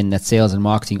problem is then that sales and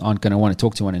marketing aren't going to want to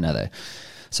talk to one another.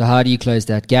 So how do you close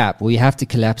that gap? Well, you have to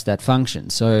collapse that function.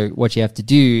 So what you have to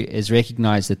do is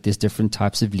recognize that there's different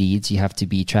types of leads. You have to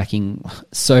be tracking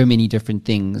so many different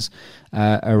things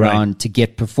around to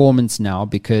get performance now,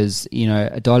 because,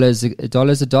 a dollar's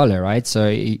a dollar, right? So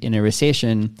in a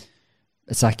recession,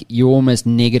 it's you're almost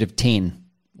negative 10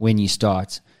 when you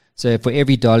start. So for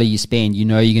every dollar you spend, you're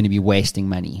going to be wasting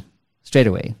money straight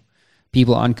away.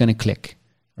 People aren't going to click,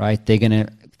 right? They're going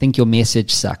to think your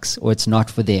message sucks, or it's not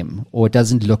for them, or it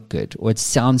doesn't look good, or it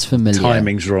sounds familiar.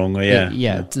 Timing's wrong,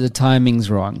 the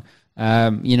timing's wrong.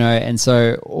 And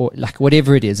so, or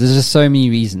whatever it is, there's just so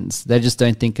many reasons. They just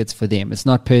don't think it's for them. It's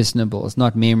not personable. It's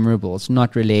not memorable. It's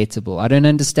not relatable. I don't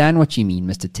understand what you mean,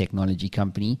 Mr. Technology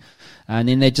Company. And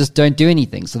then they just don't do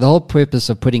anything. So the whole purpose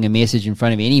of putting a message in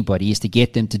front of anybody is to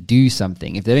get them to do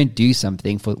something. If they don't do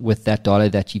something with that dollar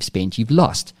that you've spent, you've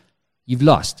lost.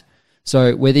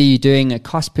 So whether you're doing a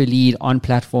cost per lead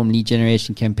on-platform lead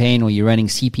generation campaign, or you're running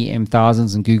CPM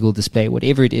thousands and Google Display,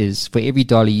 whatever it is, for every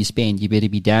dollar you spend, you better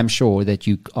be damn sure that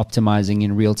you're optimizing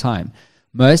in real time.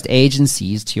 Most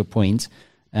agencies, to your point,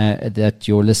 that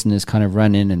your listeners kind of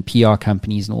run in, and PR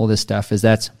companies and all this stuff, is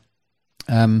that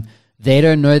they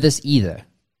don't know this either.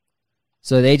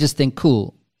 So they just think,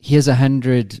 cool, here's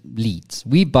 100 leads.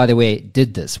 We, by the way,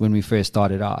 did this when we first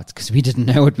started out, because we didn't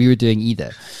know what we were doing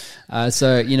either.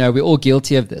 So we're all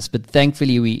guilty of this, but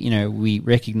thankfully we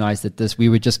recognized that we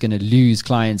were just going to lose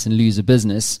clients and lose a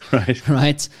business,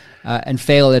 right? And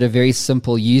fail at a very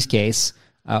simple use case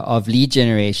of lead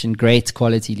generation, great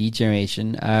quality lead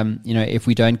generation, if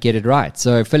we don't get it right.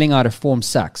 So filling out a form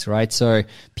sucks, right? So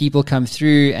people come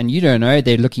through and you don't know,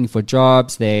 they're looking for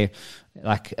jobs,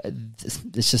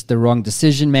 it's just the wrong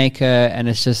decision maker, and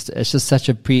it's just such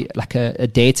a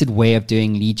dated way of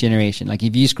doing lead generation.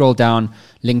 If you scroll down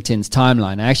LinkedIn's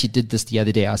timeline, I actually did this the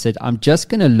other day. I said, I'm just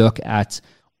going to look at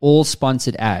all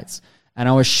sponsored ads, and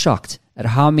I was shocked at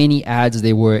how many ads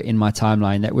there were in my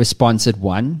timeline that were sponsored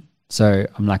one. So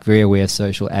I'm very aware of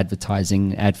social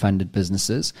advertising, ad funded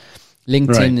businesses.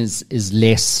 LinkedIn is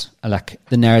less,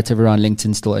 the narrative around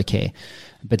LinkedIn still okay,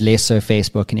 but less so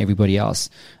Facebook and everybody else.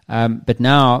 But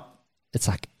now it's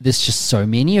there's just so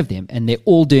many of them, and they're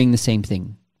all doing the same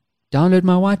thing. Download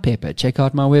my white paper, check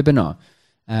out my webinar,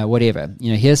 whatever.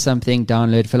 Here's something,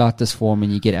 download, fill out this form,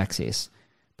 and you get access.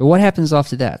 But what happens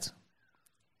after that?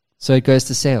 So it goes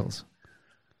to sales,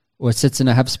 or it sits in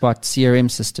a HubSpot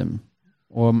CRM system,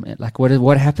 or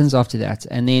what happens after that?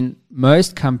 And then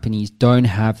most companies don't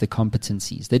have the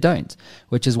competencies. They don't,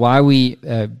 which is why we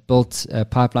built a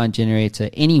pipeline generator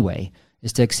anyway,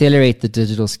 is to accelerate the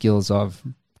digital skills of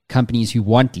companies who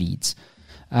want leads.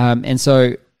 And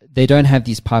so they don't have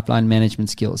these pipeline management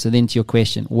skills. So then to your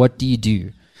question, what do you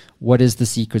do? What is the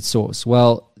secret sauce?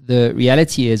 Well, the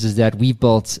reality is that we've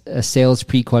built a sales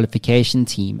pre-qualification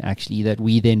team actually that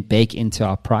we then bake into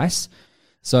our price.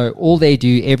 So all they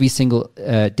do every single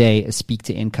day is speak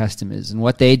to end customers. And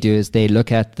what they do is they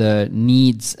look at the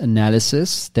needs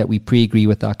analysis that we pre-agree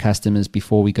with our customers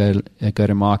before we go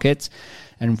to market.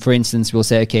 And for instance, we'll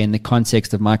say, okay, in the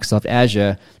context of Microsoft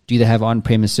Azure, do they have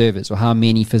on-premise servers? Or how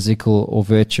many physical or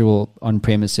virtual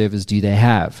on-premise servers do they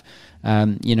have?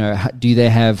 Do they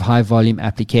have high volume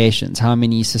applications? How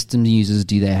many system users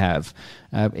do they have?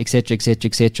 Et cetera, et cetera,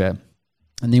 et cetera.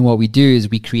 And then what we do is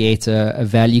we create a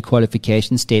value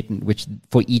qualification statement, which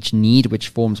for each need, which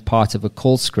forms part of a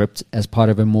call script as part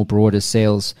of a more broader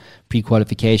sales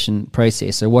pre-qualification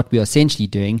process. So what we are essentially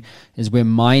doing is we're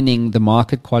mining the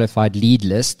market qualified lead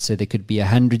list. So there could be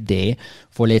 100 there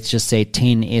for, let's just say,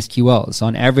 10 SQLs. So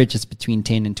on average, it's between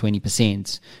 10 and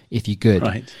 20% if you're good.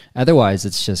 Right. Otherwise,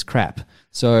 it's just crap.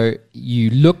 So you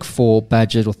look for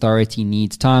budget, authority,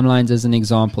 needs, timelines as an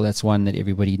example. That's one that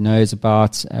everybody knows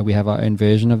about. We have our own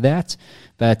version of that.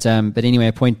 But anyway,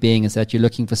 point being is that you're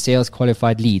looking for sales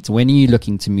qualified leads. When are you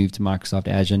looking to move to Microsoft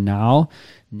Azure? Now,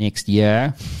 next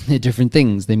year? They're different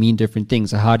things. They mean different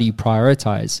things. So how do you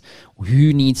prioritize?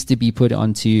 Who needs to be put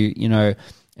onto,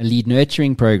 a lead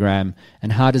nurturing program,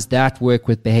 and how does that work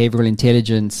with behavioral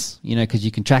intelligence, because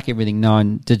you can track everything now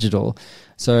in digital.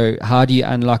 So how do you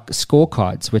unlock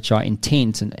scorecards, which are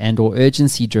intent and or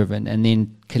urgency driven, and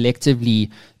then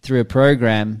collectively through a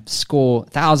program score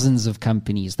thousands of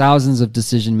companies, thousands of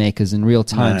decision makers in real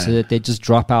time, so that they just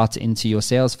drop out into your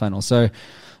sales funnel. So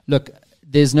look,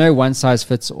 there's no one size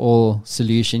fits all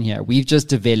solution here. We've just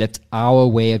developed our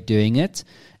way of doing it.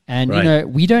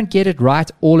 And, we don't get it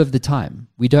right all of the time.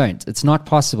 We don't. It's not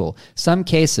possible. Some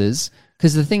cases,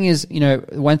 because the thing is,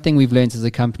 one thing we've learned as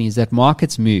a company is that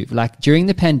markets move. Like during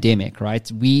the pandemic, right,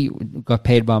 we got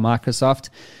paid by Microsoft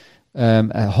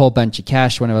a whole bunch of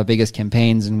cash, one of our biggest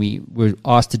campaigns, and we were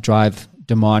asked to drive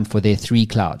demand for their 3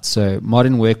 clouds. So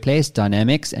Modern Workplace,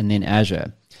 Dynamics, and then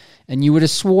Azure. And you would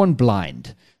have sworn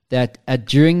blind that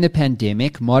during the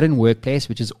pandemic, Modern Workplace,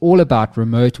 which is all about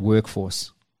remote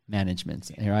workforce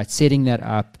management, right? Setting that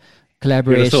up,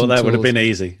 collaboration. You would have thought that would have been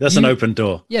easy. That's an open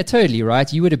door. Yeah, totally,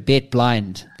 right? You would have bet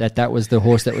blind that was the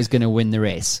horse that was going to win the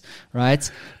race,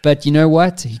 right? But you know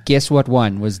what? Guess what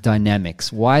won was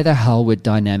Dynamics. Why the hell would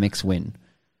Dynamics win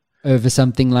over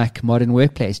something like Modern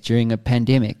Workplace during a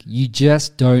pandemic? You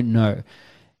just don't know.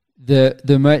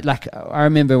 I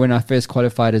remember when I first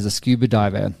qualified as a scuba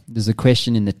diver, there's a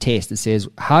question in the test that says,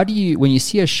 when you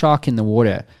see a shark in the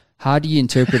water, how do you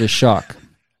interpret a shark?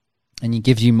 And it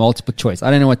gives you multiple choice. I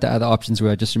don't know what the other options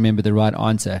were. I just remember the right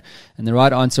answer. And the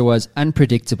right answer was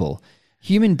unpredictable.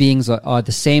 Human beings are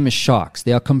the same as sharks.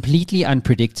 They are completely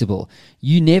unpredictable.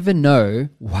 You never know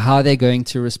how they're going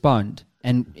to respond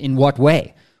and in what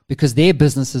way, because their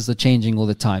businesses are changing all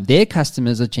the time. Their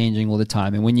customers are changing all the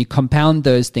time. And when you compound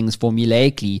those things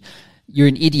formulaically, you're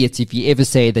an idiot if you ever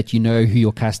say that you know who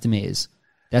your customer is.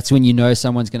 That's when you know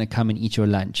someone's going to come and eat your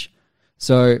lunch.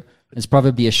 So it's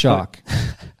probably a shark.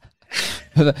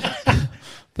 But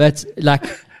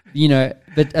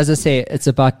as I say, it's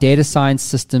about data science,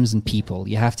 systems, and people.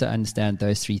 You have to understand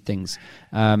those 3 things.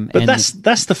 But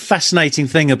that's the fascinating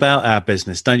thing about our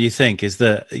business, don't you think? Is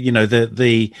that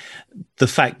the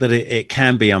fact that it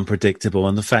can be unpredictable,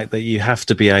 and the fact that you have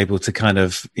to be able to kind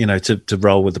of to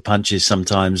roll with the punches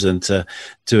sometimes, and to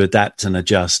adapt and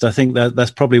adjust. I think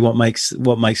that's probably what makes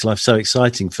life so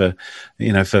exciting for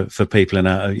people in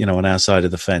our on our side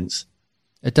of the fence.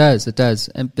 It does.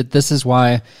 But this is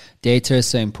why data is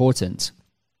so important.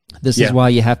 This is why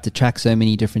you have to track so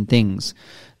many different things.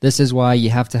 This is why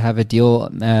you have to have a deal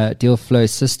flow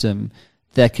system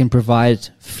that can provide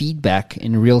feedback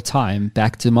in real time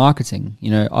back to marketing.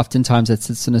 Oftentimes that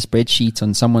sits in a spreadsheet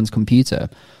on someone's computer.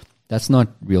 That's not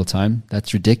real time.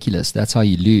 That's ridiculous. That's how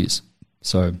you lose.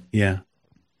 So yeah.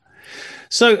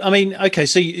 So,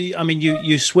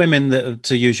 you swim in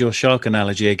to use your shark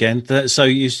analogy again. So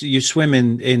you swim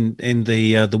in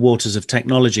the waters of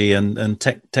technology and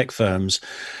tech firms.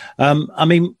 What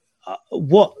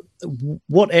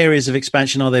areas of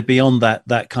expansion are there beyond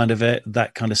that kind of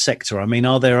sector?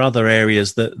 Are there other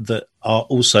areas that are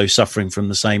also suffering from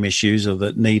the same issues, or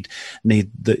that need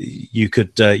that you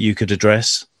could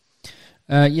address?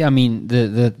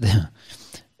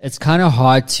 It's kind of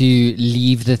hard to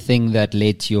leave the thing that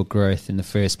led to your growth in the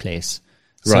first place.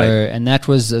 Right. And that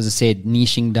was, as I said,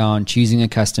 niching down, choosing a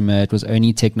customer. It was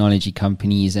only technology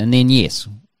companies. And then, yes,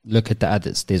 look at the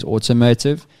others. There's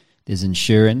automotive, there's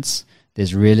insurance,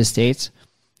 there's real estate,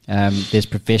 there's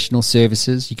professional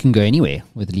services. You can go anywhere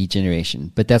with lead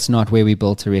generation, but that's not where we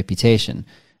built a reputation.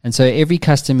 And so every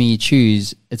customer you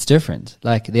choose, it's different.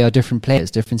 Like there are different players,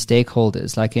 different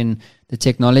stakeholders. Like in the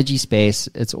technology space,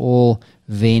 it's all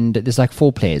vendor. There's like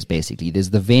 4 players basically. There's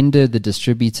the vendor, the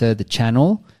distributor, the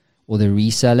channel, or the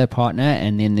reseller partner,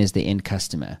 and then there's the end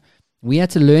customer. We had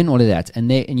to learn all of that,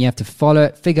 and you have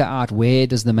to figure out where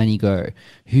does the money go,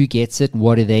 who gets it,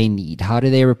 what do they need, how do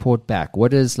they report back,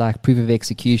 what does like proof of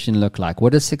execution look like,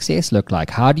 what does success look like,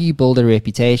 how do you build a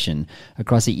reputation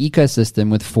across an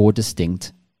ecosystem with 4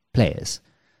 distinct players.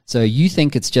 So you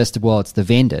think it's just, well, it's the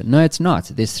vendor. No, it's not.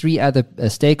 There's 3 other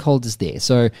stakeholders there.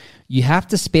 So you have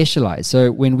to specialize. So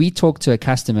when we talk to a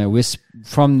customer,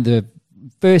 from the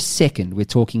first second, we're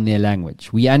talking their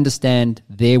language. We understand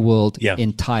their world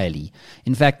entirely.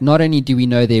 In fact, not only do we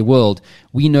know their world,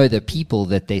 we know the people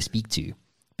that they speak to,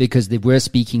 because we're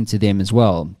speaking to them as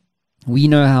well. We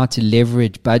know how to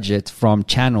leverage budget from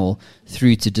channel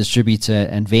through to distributor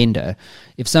and vendor.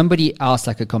 If somebody else,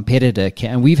 like a competitor,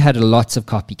 and we've had lots of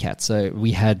copycats. So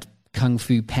we had Kung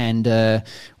Fu Panda,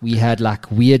 we had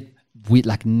like weird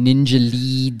like Ninja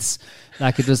Leads.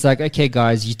 Like it was like, okay,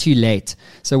 guys, you're too late.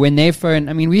 So when they phone,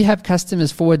 I mean, we have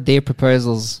customers forward their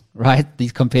proposals, right?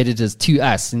 These competitors to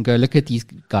us and go, look at these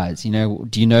guys, you know,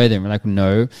 do you know them? We're like,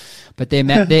 no. But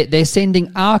they're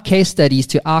sending our case studies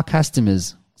to our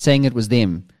customers saying it was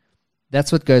them.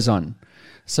 That's what goes on.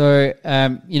 So,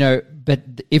 you know, but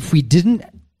if we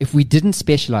didn't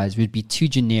specialize, we'd be too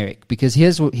generic, because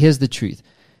here's the truth.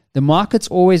 The market's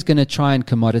always going to try and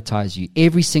commoditize you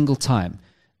every single time.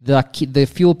 The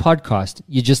Fuel podcast,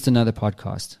 you're just another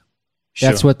podcast.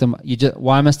 That's what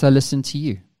why must I listen to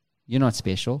you? You're not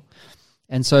special.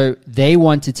 And so they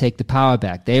want to take the power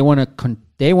back. They want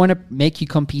to make you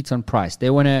compete on price.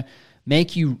 They want to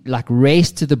make you like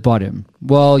race to the bottom.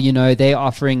 Well, you know, they're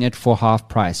offering it for half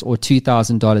price or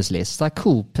 $2,000 less. It's like,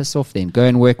 cool, piss off then. Go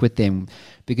and work with them.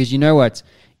 Because you know what?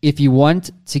 If you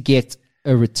want to get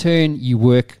a return, you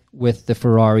work with the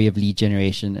Ferrari of lead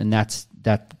generation, and that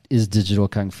is digital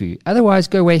kung fu. Otherwise,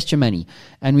 go waste your money.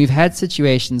 And we've had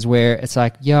situations where it's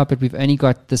like, yeah, but we've only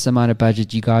got this amount of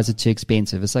budget. You guys are too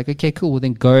expensive. It's like, okay, cool. Well,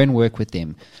 then go and work with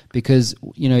them, because,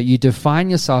 you know, you define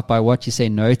yourself by what you say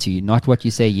no to, not what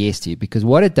you say yes to. Because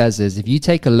what it does is, if you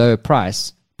take a lower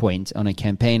price point on a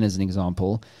campaign, as an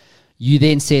example, you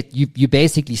then you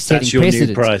basically setting that's your precedent.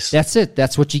 New price. That's it.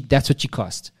 That's what you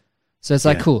cost. So it's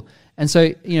like, cool. And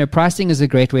so, you know, pricing is a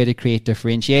great way to create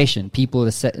differentiation.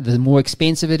 The more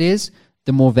expensive it is,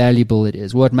 the more valuable it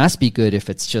is. Well, it must be good if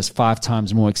it's just 5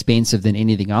 times more expensive than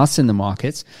anything else in the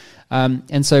market.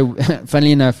 And so,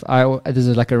 funnily enough, there's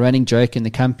like a running joke in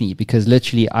the company, because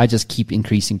literally I just keep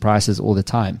increasing prices all the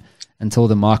time until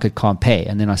the market can't pay,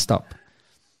 and then I stop.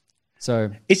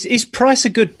 So is price a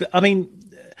good? I mean,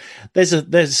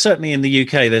 there's certainly in the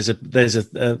UK there's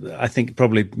a I think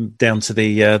probably down to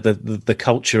the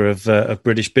culture of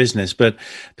British business, but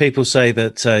people say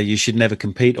that you should never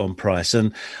compete on price,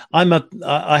 and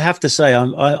I have to say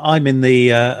I'm in the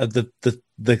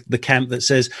camp that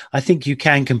says I think you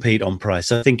can compete on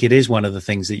price. I think it is one of the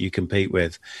things that you compete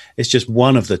with. It's just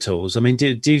one of the tools. I mean,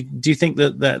 do you think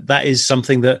that is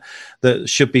something that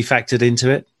should be factored into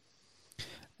it?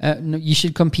 No, you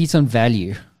should compete on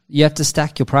value. You have to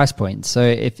stack your price points. So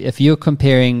if you're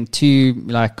comparing 2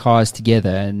 like cars together,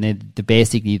 and they're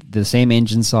basically the same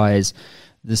engine size,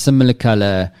 the similar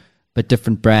color, but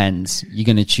different brands, you're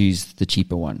going to choose the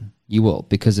cheaper one. You will,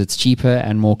 because it's cheaper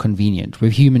and more convenient.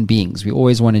 We're human beings. We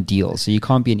always want a deal. So you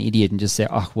can't be an idiot and just say,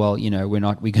 oh, well, you know, we're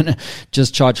going to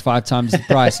just charge 5 times the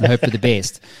price and hope for the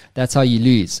best. That's how you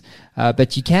lose.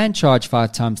 But you can charge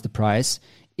 5 times the price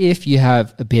if you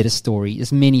have a better story.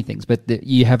 There's many things, but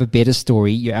you have a better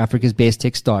story. You're Africa's best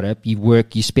tech startup.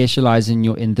 You specialize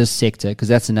in this sector, because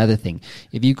that's another thing.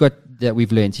 If you've got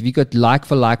like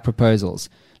for like proposals,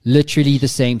 literally the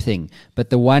same thing, but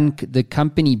the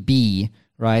company B,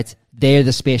 right, they're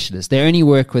the specialists. They only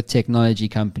work with technology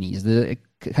companies. The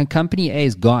company A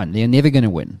is gone. They're never going to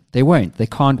win. They won't. They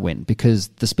can't win, because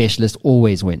the specialist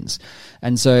always wins.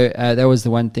 And so that was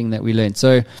the one thing that we learned.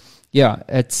 So yeah,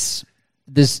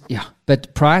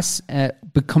 but price,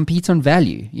 but compete on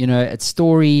value. You know, it's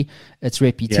story, it's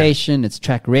reputation, it's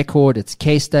track record, it's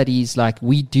case studies. Like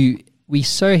we're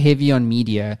so heavy on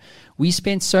media. We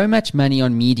spent so much money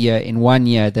on media in 1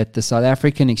 year that the South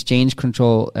African Exchange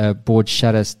Control Board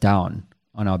shut us down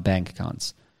on our bank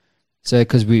accounts. So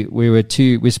because we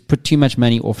put too much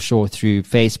money offshore through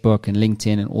Facebook and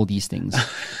LinkedIn and all these things.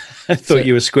 I thought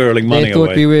you were squirreling money away.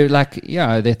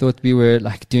 They thought we were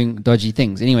like doing dodgy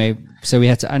things. Anyway, so we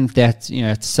had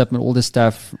to submit all this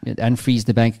stuff, unfreeze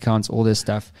the bank accounts, all this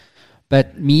stuff.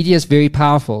 But media is very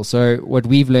powerful. So what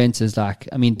we've learned is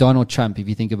Donald Trump, if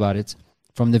you think about it,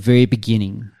 from the very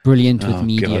beginning, brilliant with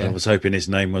media. God, I was hoping his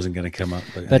name wasn't going to come up.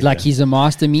 But he's a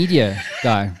master media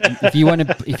guy. if you want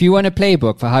a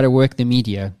playbook for how to work the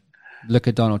media, look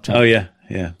at Donald Trump. Oh yeah.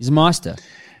 He's a master.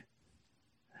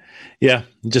 Yeah,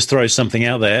 just throw something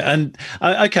out there. And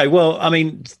okay, well, I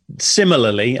mean,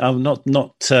 similarly, I'm not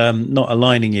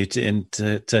aligning you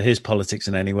to his politics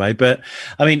in any way, but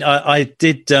I mean, I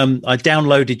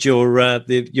downloaded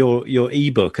your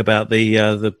ebook about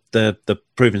the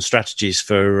proven strategies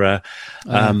for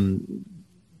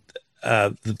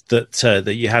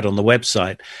that you had on the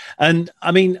website. And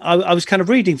I mean, I was kind of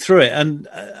reading through it, and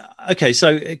okay,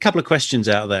 so a couple of questions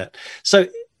out of that. So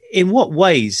in what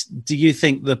ways do you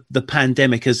think the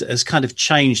pandemic has kind of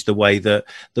changed the way that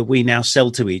we now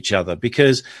sell to each other?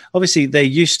 Because obviously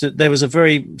there was a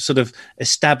very sort of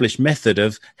established method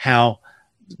of how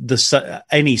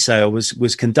any sale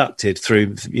was conducted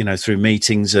through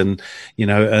meetings and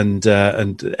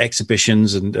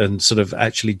exhibitions and sort of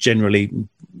actually generally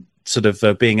sort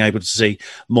of being able to see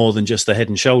more than just the head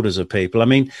and shoulders of people. I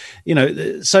mean,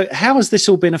 so how has this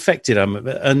all been affected?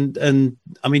 And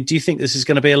I mean, do you think this is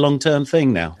going to be a long-term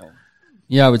thing now?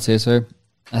 Yeah, I would say so.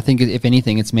 I think if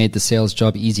anything, it's made the sales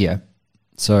job easier.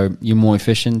 So you're more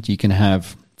efficient. You can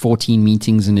have 14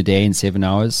 meetings in a day in 7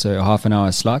 hours. So half an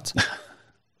hour slot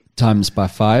times by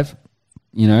 5,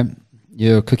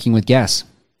 you're cooking with gas,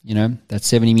 that's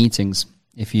 70 meetings.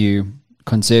 If you're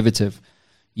conservative,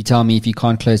 you tell me if you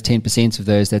can't close 10% of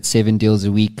those, that's 7 deals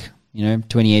a week,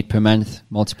 28 per month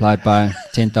multiplied by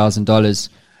 $10,000.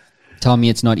 Tell me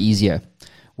it's not easier.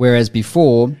 Whereas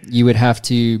before, you would have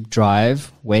to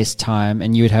drive, waste time,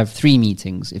 and you would have 3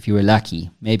 meetings if you were lucky,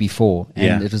 maybe 4.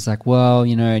 And it was like, well,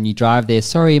 and you drive there,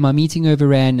 sorry, my meeting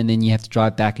overran, and then you have to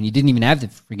drive back, and you didn't even have the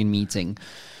friggin' meeting.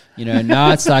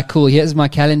 Now it's like, cool, here's my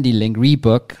calendar link,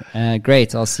 rebook.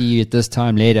 Great, I'll see you at this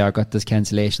time later. I got this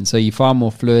cancellation. So you're far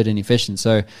more fluid and efficient.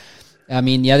 So, I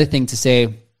mean, the other thing to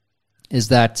say is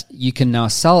that you can now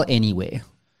sell anywhere.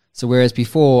 So whereas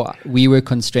before we were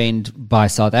constrained by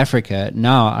South Africa,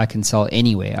 now I can sell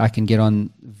anywhere. I can get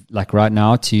on, like right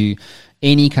now, to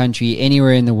any country,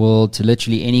 anywhere in the world, to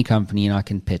literally any company, and I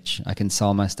can pitch. I can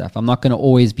sell my stuff. I'm not going to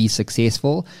always be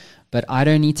successful, but I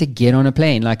don't need to get on a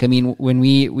plane. Like, I mean, when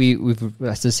we've,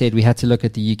 as I said, we had to look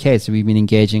at the UK, so we've been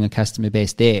engaging a customer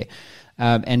base there.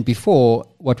 And before,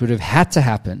 what would have had to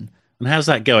happen. And how's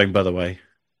that going, by the way?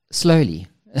 Slowly.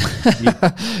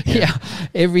 Yeah.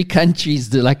 Every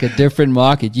country's like a different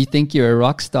market. You think you're a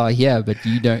rock star here, but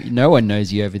you don't. No one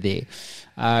knows you over there.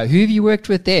 Who have you worked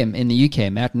with them in the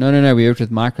UK, Matt? No. We worked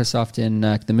with Microsoft in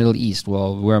the Middle East.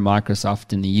 Well, we're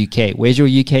Microsoft in the UK. Where's your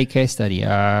UK case study?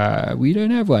 We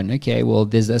don't have one. Okay, well,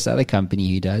 there's this other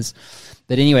company who does.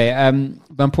 But anyway,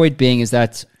 my point being is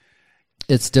that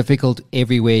it's difficult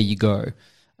everywhere you go.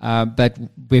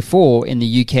 But before in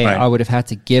the UK, right, I would have had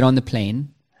to get on the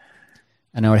plane,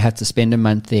 and I would have to spend a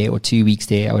month there or 2 weeks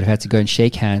there. I would have had to go and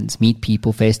shake hands, meet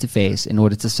people face to face in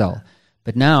order to sell.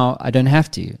 But now I don't have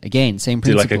to. Again, same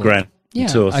principle. Do like a grand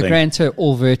tour thing. A grand tour,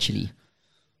 all virtually.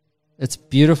 It's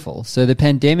beautiful. So the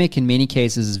pandemic in many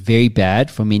cases is very bad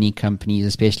for many companies,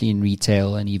 especially in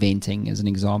retail and eventing as an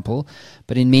example.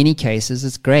 But in many cases,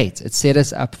 it's great. It set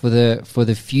us up for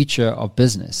the future of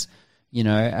business.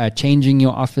 Changing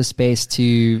your office space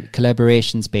to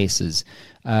collaboration spaces,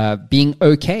 being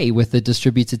okay with the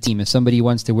distributed team. If somebody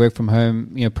wants to work from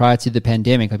home, prior to the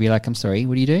pandemic, I'd be like, I'm sorry,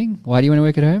 what are you doing? Why do you want to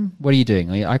work at home? What are you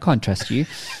doing? I can't trust you.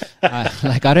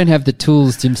 I don't have the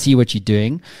tools to see what you're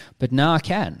doing, but now I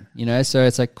can, so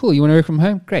it's like, cool, you want to work from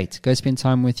home? Great. Go spend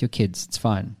time with your kids. It's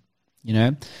fine.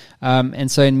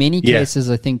 And so in many cases,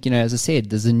 I think, as I said,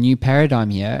 there's a new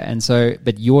paradigm here. And so,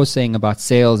 but you're saying about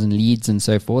sales and leads and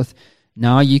so forth.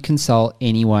 Now you can sell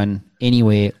anyone,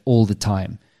 anywhere, all the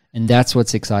time. And that's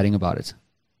what's exciting about it.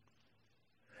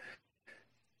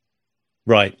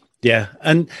 Right. Yeah.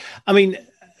 And I mean,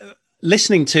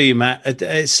 listening to you, Matt,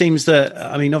 it seems that,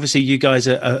 I mean, obviously you guys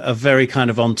are very kind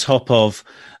of on top of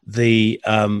the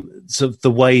sort of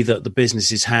the way that the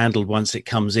business is handled once it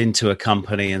comes into a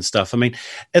company and stuff. I mean,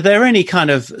 are there any kind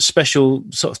of special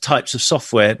sort of types of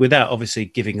software, without obviously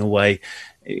giving away,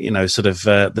 sort of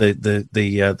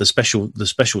the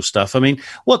special stuff? I mean,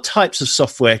 what types of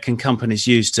software can companies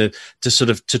use to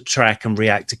track and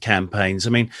react to campaigns? I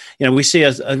mean, we see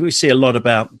a lot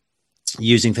about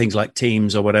using things like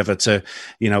Teams or whatever to,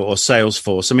 or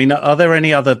Salesforce. I mean, are there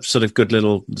any other sort of good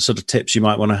little sort of tips you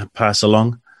might want to pass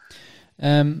along?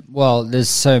 Well, there's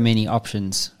so many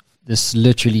options. There's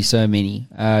literally so many.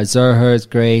 Zoho is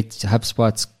great.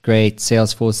 HubSpot's great.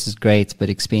 Salesforce is great, but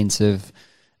expensive.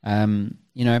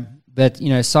 But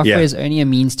software is only a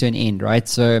means to an end, right?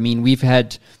 So, I mean, we've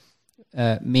got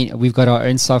our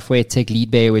own software, Tech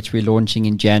Lead Bay, which we're launching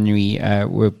in January.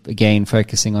 We're again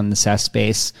focusing on the SaaS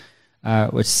space,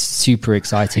 which is super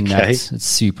exciting. Okay. It's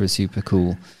super, super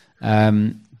cool.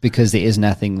 Because there is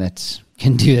nothing that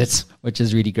can do it, which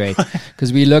is really great.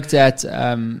 Because we looked at,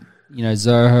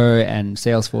 Zoho and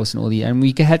Salesforce and all and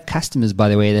we had customers, by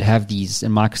the way, that have these,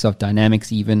 and Microsoft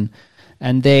Dynamics even.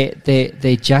 and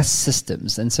they're just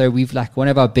systems. And so we've like one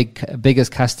of our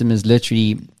biggest customers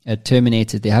literally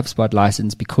terminated their HubSpot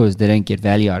license because they don't get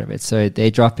value out of it. So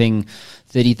they're dropping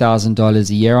 $30,000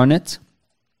 a year on it,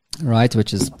 right?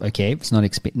 Which is okay. It's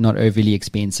not overly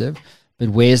expensive, but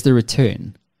where's the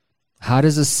return? How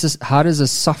does a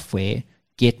software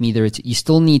get me the return? You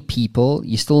still need people.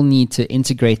 You still need to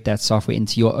integrate that software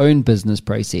into your own business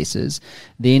processes.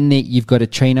 Then you've got to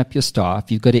train up your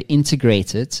staff. You've got to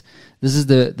integrate it. This is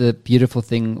the beautiful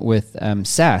thing with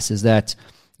SaaS is that,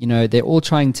 you know, they're all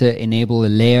trying to enable a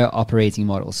layer operating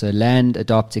model. So land,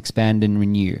 adopt, expand, and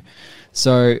renew.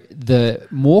 So the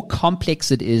more complex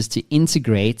it is to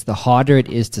integrate, the harder it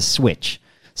is to switch.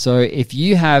 So if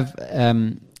you have,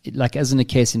 like as in a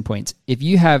case in point, if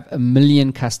you have 1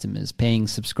 million customers paying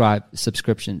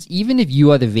subscriptions, even if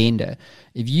you are the vendor,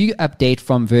 if you update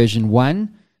from version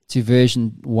 1 to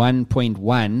version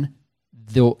 1.1,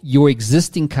 your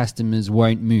existing customers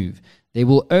won't move. They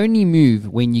will only move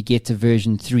when you get to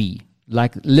version 3.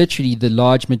 Like literally the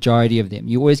large majority of them.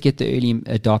 You always get the early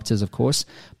adopters, of course,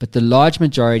 but the large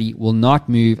majority will not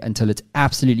move until it's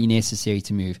absolutely necessary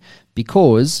to move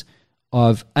because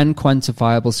of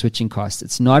unquantifiable switching costs.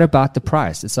 It's not about the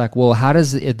price. It's like, well, how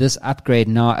does this upgrade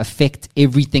now affect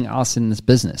everything else in this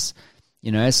business?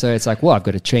 You know, so it's like, well, I've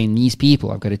got to train these people.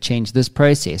 I've got to change this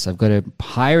process. I've got to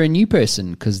hire a new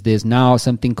person because there's now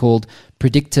something called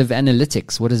predictive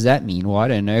analytics. What does that mean? Well, I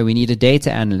don't know. We need a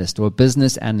data analyst or a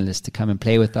business analyst to come and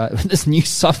play with this new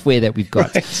software that we've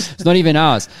got. Right. It's not even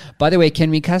ours. By the way, can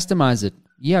we customize it?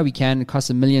 Yeah, we can. It costs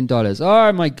 $1 million.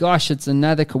 Oh my gosh, it's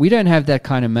another. We don't have that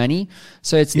kind of money.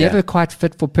 So it's never quite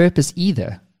fit for purpose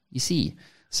either, you see.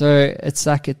 So it's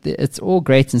like it's all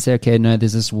great and say, okay, no,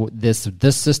 there's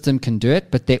this system can do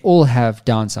it, but they all have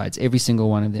downsides, every single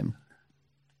one of them.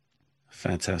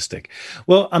 Fantastic.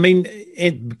 Well, I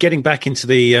mean, getting back into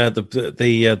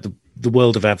the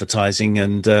world of advertising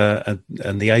and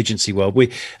the agency world,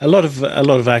 a lot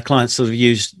of our clients sort of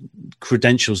use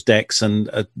credentials decks, and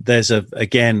there's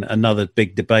again another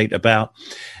big debate about,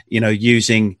 you know,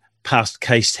 using past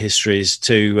case histories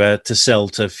to sell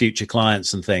to future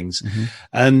clients and things. Mm-hmm.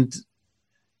 And,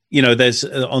 you know, there's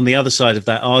on the other side of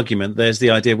that argument, there's the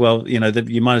idea, well, you know, that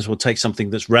you might as well take something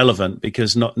that's relevant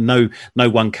because no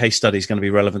one case study is going to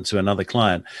be relevant to another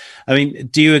client. I mean,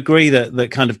 do you agree that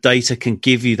kind of data can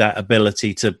give you that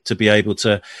ability to be able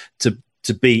to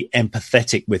be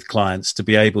empathetic with clients, to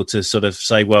be able to sort of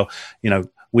say, well, you know,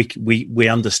 we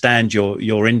understand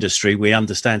your industry. We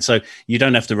understand. So you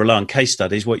don't have to rely on case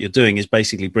studies. What you're doing is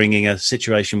basically bringing a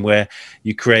situation where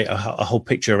you create a whole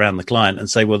picture around the client and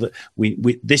say, well,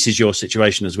 this is your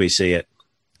situation as we see it.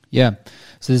 Yeah.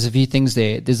 So there's a few things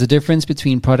there. There's a difference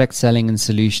between product selling and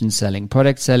solution selling.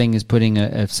 Product selling is putting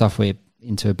a software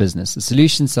into a business. The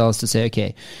solution sells to say,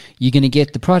 okay, you're going to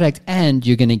get the product and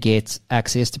you're going to get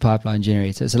access to Pipeline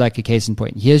Generator. So like a case in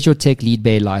point, here's your Tech Lead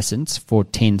Bay license for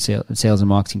 10 sales and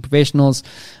marketing professionals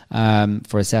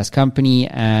for a SaaS company.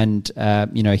 And,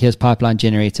 you know, here's Pipeline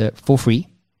Generator for free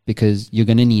because you're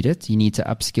going to need it. You need to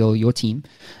upskill your team.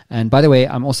 And by the way,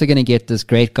 I'm also going to get this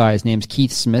great guy. His name's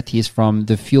Keith Smith. He's from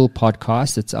the Fuel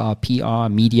Podcast. It's our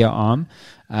PR media arm.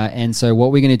 And so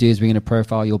what we're going to do is we're going to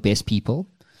profile your best people.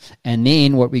 And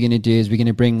then what we're going to do is we're going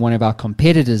to bring one of our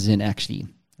competitors in actually,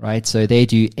 right? So they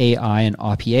do AI and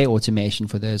RPA automation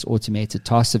for those automated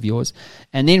tasks of yours.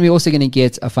 And then we're also going to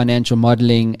get a financial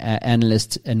modeling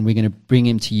analyst and we're going to bring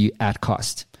him to you at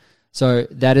cost. So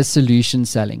that is solution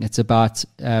selling. It's about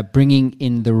bringing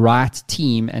in the right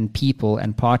team and people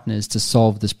and partners to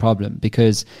solve this problem,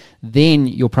 because then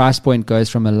your price point goes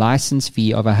from a license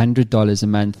fee of $100 a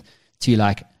month to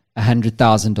like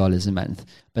 $100,000 a month,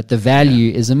 but the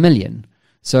value is $1 million.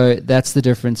 So that's the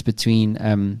difference between,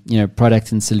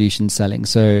 product and solution selling.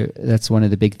 So that's one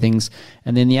of the big things.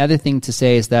 And then the other thing to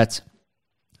say is that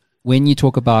when you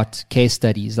talk about case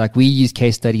studies, like we use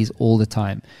case studies all the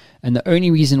time. And the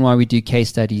only reason why we do case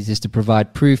studies is to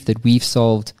provide proof that we've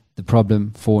solved the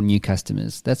problem for new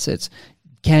customers. That's it.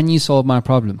 Can you solve my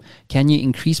problem? Can you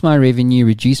increase my revenue,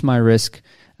 reduce my risk,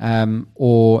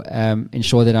 or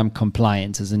ensure that I'm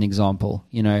compliant, as an example,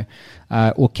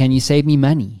 or can you save me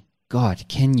money? God,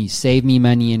 can you save me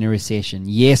money in a recession?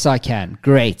 Yes, I can.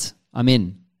 Great. I'm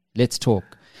in. Let's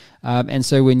talk. And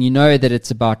so when you know that it's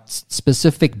about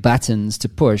specific buttons to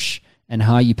push and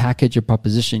how you package your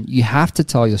proposition, you have to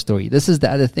tell your story. This is the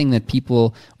other thing that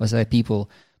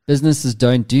businesses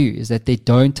don't do is that they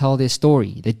don't tell their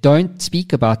story. They don't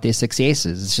speak about their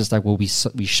successes. It's just like, well, we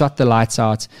shot the lights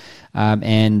out,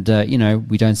 and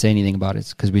we don't say anything about it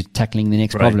because we're tackling the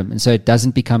next problem. And so it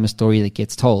doesn't become a story that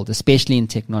gets told, especially in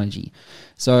technology.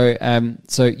 So, and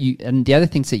the other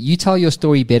thing is that you tell your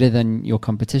story better than your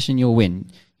competition, you'll win.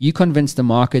 You convince the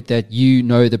market that you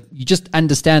just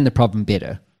understand the problem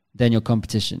better than your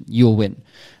competition, you'll win.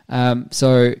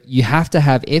 So you have to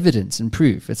have evidence and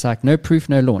proof. It's like no proof,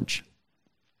 no launch.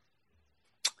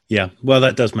 Yeah, well,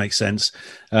 that does make sense.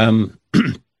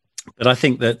 But I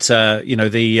think that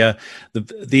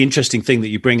the interesting thing that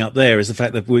you bring up there is the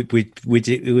fact that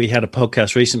we had a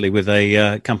podcast recently with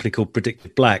a company called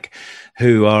Predictive Black,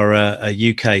 who are a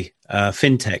UK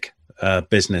fintech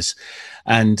business.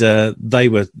 And they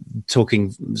were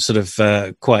talking sort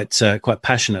of quite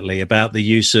passionately about the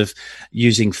use of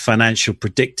using financial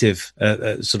predictive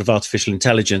sort of artificial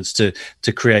intelligence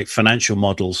to create financial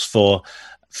models for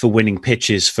winning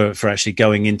pitches for actually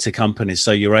going into companies.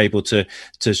 So you're able to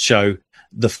show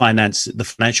the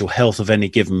financial health of any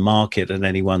given market at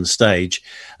any one stage,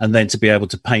 and then to be able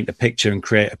to paint a picture and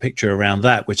create a picture around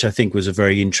that, which I think was a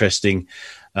very interesting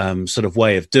sort of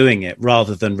way of doing it,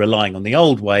 rather than relying on the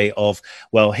old way of,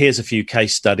 well, here's a few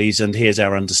case studies and here's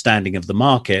our understanding of the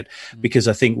market. Because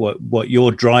I think what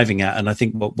you're driving at, and I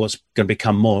think what's going to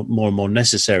become more and more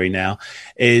necessary now,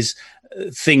 is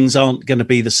things aren't going to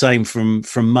be the same from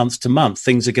month to month.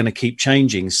 Things are going to keep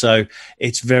changing. So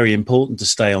it's very important to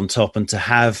stay on top and to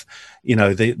have,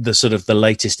 the sort of the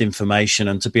latest information,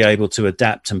 and to be able to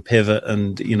adapt and pivot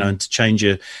and, and to change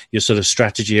your sort of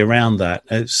strategy around that.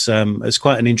 It's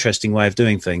quite an interesting way of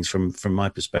doing things from my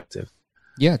perspective.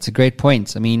 Yeah, it's a great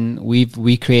point. I mean,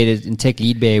 we created in Tech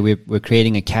Lead Bear, we're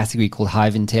creating a category called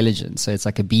Hive Intelligence. So it's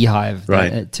like a beehive,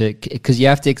 right? Because you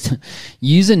have to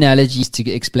use analogies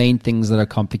to explain things that are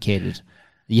complicated.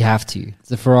 You have to. It's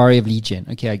the Ferrari of lead gen.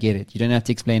 Okay, I get it. You don't have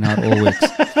to explain how it all works.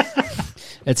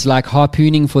 It's like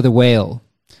harpooning for the whale.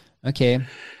 Okay,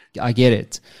 I get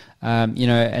it.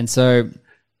 And so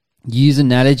use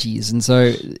analogies. And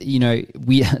so,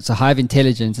 so Hive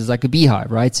Intelligence is like a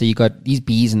beehive, right? So you got these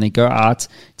bees and they go out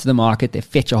to the market, they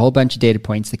fetch a whole bunch of data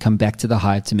points, they come back to the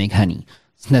hive to make honey.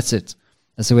 And that's it.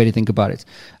 That's the way to think about it.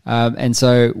 And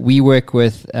so we work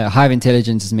with Hive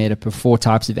Intelligence is made up of 4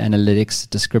 types of analytics: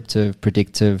 descriptive,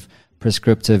 predictive,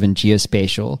 prescriptive, and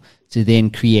geospatial, to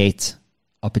then create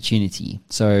opportunity.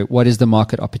 So what is the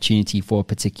market opportunity for a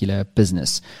particular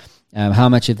business? How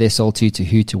much have they sold to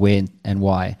who, to where, and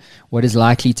why? What is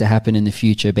likely to happen in the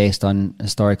future based on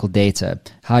historical data?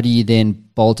 How do you then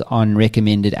bolt on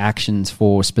recommended actions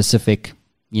for specific,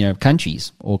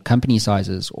 countries or company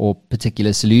sizes or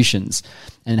particular solutions?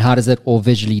 And how does that all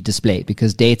visually display?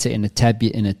 Because data in a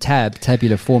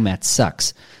tabular format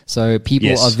sucks. So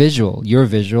people are visual. You're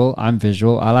visual. I'm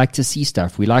visual. I like to see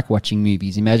stuff. We like watching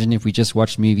movies. Imagine if we just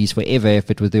watched movies forever. If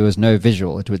there was no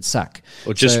visual, it would suck.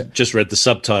 Or just read the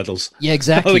subtitles. Yeah,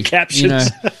 exactly. Or the captions.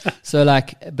 So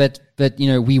but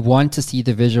we want to see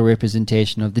the visual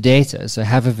representation of the data. So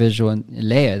have a visual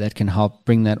layer that can help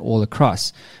bring that all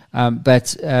across.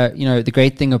 But the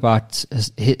great thing about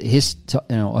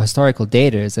historical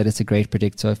data is that it's a great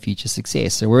predictor of future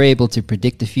success. So we're able to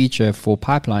predict the future for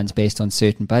pipelines based on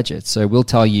certain budgets. So we'll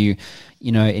tell you,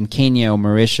 in Kenya or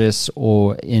Mauritius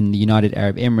or in the United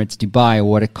Arab Emirates, Dubai,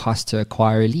 what it costs to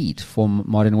acquire a lead for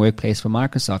Modern Workplace for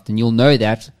Microsoft. And you'll know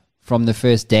that from the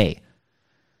first day.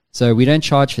 So we don't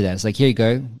charge for that. It's like, here you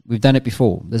go. We've done it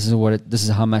before. This is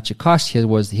how much it costs. Here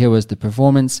was the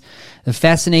performance. The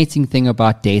fascinating thing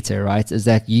about data, right, is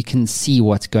that you can see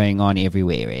what's going on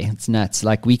everywhere. It's nuts.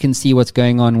 Like, we can see what's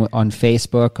going on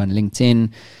Facebook, on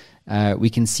LinkedIn. We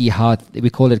can see how we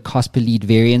call it cost per lead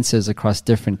variances across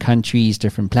different countries,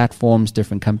 different platforms,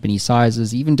 different company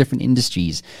sizes, even different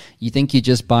industries. You think you're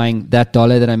just buying that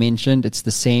dollar that I mentioned. It's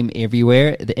the same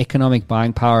everywhere. The economic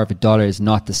buying power of a dollar is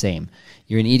not the same.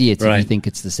 You're an idiot if you think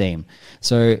it's the same.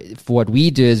 So for what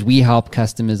we do is we help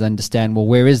customers understand, well,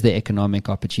 where is the economic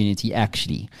opportunity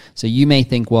actually? So you may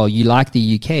think, well, you like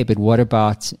the UK, but what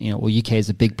about, UK is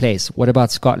a big place. What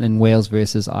about Scotland, Wales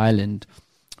versus Ireland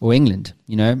or England?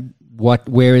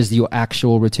 Where is your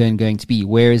actual return going to be?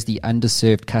 Where is the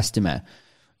underserved customer?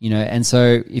 And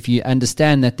so if you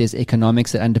understand that there's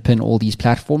economics that underpin all these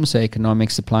platforms, so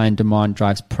economic supply and demand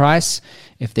drives price.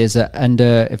 If there's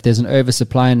an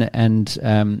oversupply and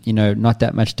not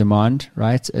that much demand,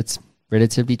 right, it's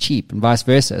relatively cheap, and vice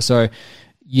versa. So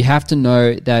you have to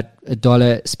know that a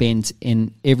dollar spent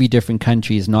in every different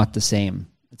country is not the same.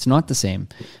 It's not the same.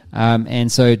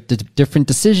 And so the different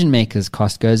decision makers,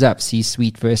 cost goes up.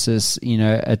 C-suite versus,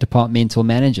 a departmental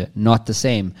manager, not the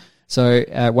same. So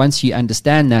once you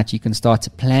understand that, you can start to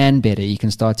plan better. You can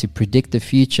start to predict the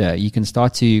future. You can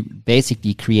start to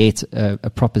basically create a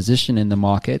proposition in the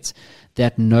market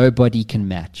that nobody can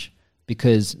match.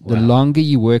 Because the longer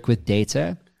you work with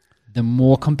data, the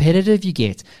more competitive you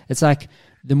get. It's like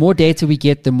the more data we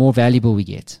get, the more valuable we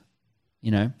get, you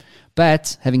know.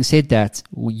 But having said that,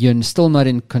 you're still not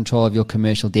in control of your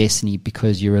commercial destiny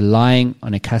because you're relying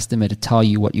on a customer to tell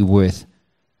you what you're worth.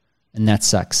 And that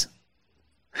sucks.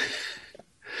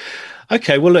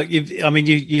 Okay, well, look,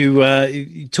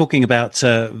 you're talking about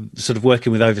sort of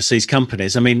working with overseas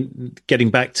companies. I mean, getting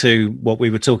back to what we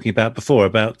were talking about before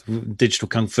about digital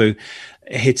kung fu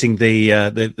hitting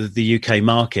the UK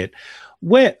market.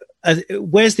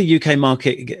 Where's the UK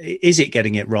market? Is it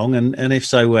getting it wrong, and if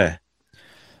so, where?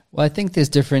 Well, I think there's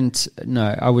different.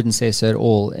 No, I wouldn't say so at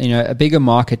all. You know, a bigger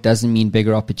market doesn't mean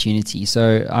bigger opportunity.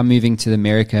 So I'm moving to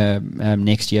America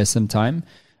next year sometime.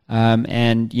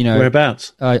 And you know,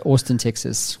 whereabouts? Austin,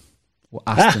 Texas, or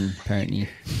Austin, apparently.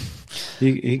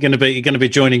 You're going to be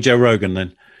joining Joe Rogan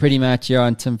then. Pretty much, yeah,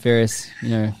 and Tim Ferriss. You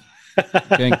know,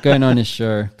 going on his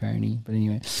show apparently. But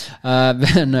anyway,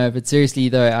 but seriously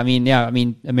though, I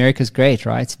mean, America's great,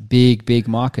 right? Big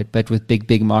market, but with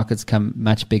big markets come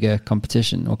much bigger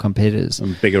competition or competitors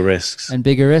and bigger risks.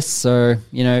 So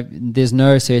you know, there's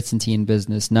no certainty in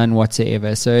business, none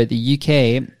whatsoever. So the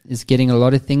UK is getting a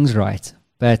lot of things right.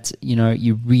 But, you know,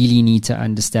 you really need to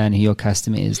understand who your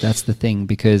customer is. That's the thing,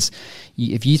 because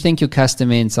if you think your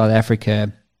customer in South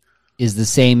Africa is the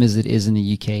same as it is in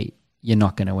the UK, you're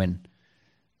not going to win.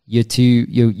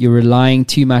 You're relying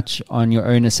too much on your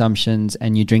own assumptions,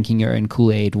 and you're drinking your own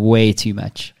Kool-Aid way too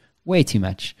much.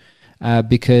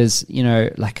 Because, you know,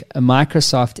 like a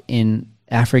Microsoft in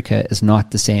Africa is not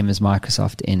the same as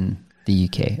Microsoft in the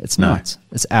UK. It's not.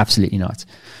 It's absolutely not.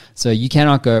 So you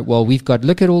cannot go, well,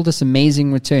 look at all this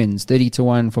amazing returns,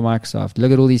 30-1 for Microsoft.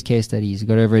 Look at all these case studies. You've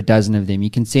got over a dozen of them. You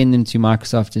can send them to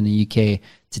Microsoft in the UK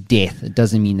to death. It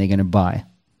doesn't mean they're going to buy.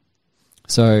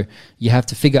 So you have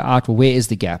to figure out, well, where is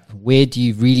the gap? Where do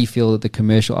you really feel that the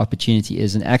commercial opportunity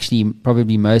is? And actually,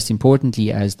 probably most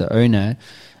importantly, as the owner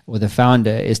or the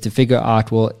founder, is to figure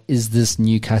out, well, is this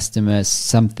new customer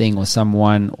something or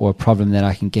someone or a problem that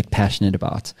I can get passionate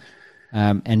about?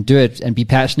 And do it and be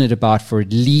passionate about for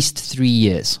at least 3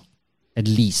 years,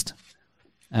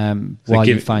 while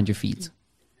you find your feet.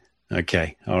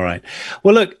 Okay, all right.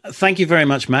 Well, look, thank you very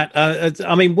much, Matt.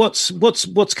 I mean, what's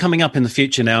coming up in the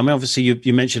future now? I mean, obviously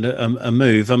you mentioned a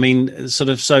move. I mean, sort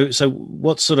of. So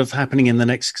what's sort of happening in the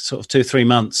next sort of 2 or 3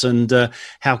 months, and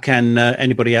how can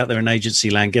anybody out there in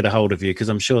agency land get a hold of you? Because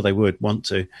I'm sure they would want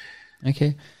to.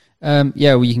 Okay. Well,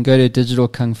 you can go to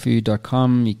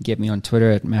digitalkungfu.com. You can get me on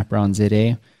Twitter at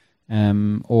MattBrownZA.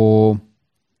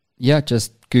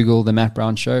 Just Google the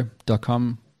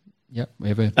MattBrownShow.com. Yep,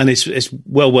 wherever. And it's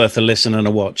well worth a listen and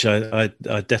a watch. I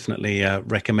definitely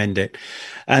recommend it.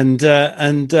 And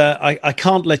I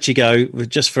can't let you go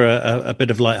just for a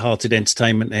bit of lighthearted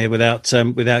entertainment here without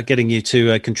getting you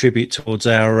to contribute towards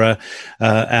our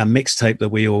mixtape that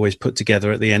we always put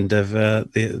together at the end of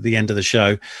the end of the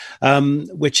show,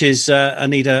 which is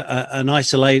an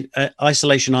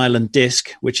Isolation Island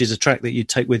disc, which is a track that you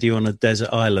take with you on a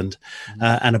desert island,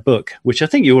 and a book, which I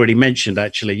think you already mentioned.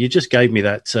 Actually, you just gave me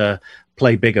that.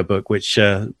 Play Bigger book, which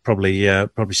probably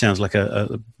sounds like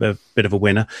a bit of a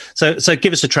winner. So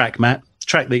give us a track, Matt.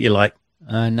 Track that you like.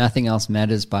 Nothing Else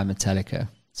Matters by Metallica,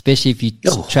 especially if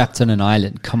you're trapped on an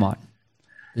island. Come on,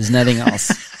 there's nothing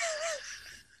else.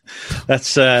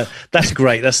 That's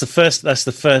great. That's the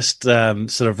first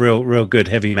sort of real good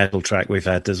heavy metal track we've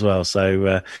had as well.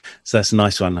 So that's a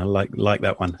nice one. I like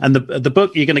that one. And the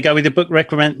book, you're going to go with the book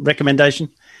recommendation?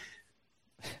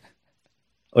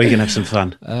 Or are you going to have some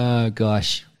fun? Oh,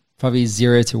 gosh. Probably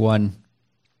 0-1.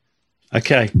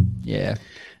 Okay. Yeah.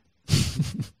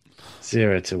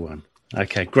 0-1.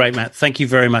 Okay, great, Matt. Thank you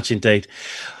very much indeed.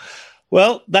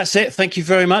 Well, that's it. Thank you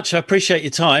very much. I appreciate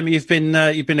your time. You've been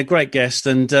a great guest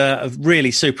and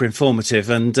really super informative.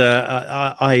 And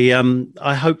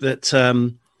I hope that,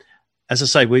 as I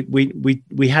say,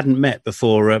 we hadn't met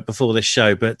before this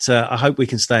show, but I hope we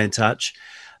can stay in touch.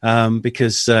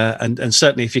 Because and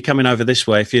certainly if you're coming over this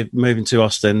way, if you're moving to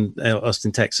Austin,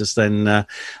 Texas, then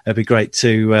it'd be great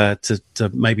to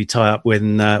maybe tie up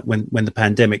when the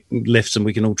pandemic lifts and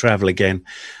we can all travel again.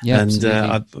 Yeah, and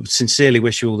I sincerely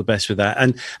wish you all the best with that,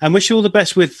 and wish you all the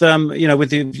best with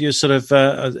with your sort of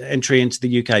entry into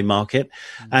the UK market,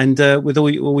 and with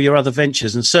all your other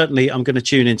ventures. And certainly, I'm going to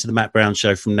tune into the Matt Brown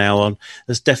Show from now on.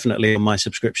 That's definitely on my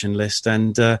subscription list.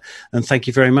 And thank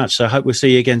you very much. So I hope we'll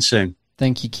see you again soon.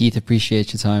 Thank you, Keith.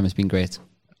 Appreciate your time. It's been great.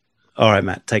 All right,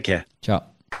 Matt. Take care. Ciao.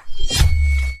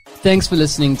 Thanks for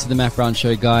listening to the Matt Brown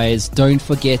Show, guys. Don't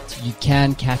forget, you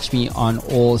can catch me on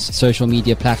all social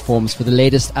media platforms for the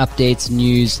latest updates,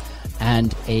 news,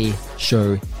 and a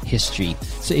show history.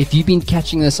 So if you've been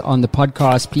catching this on the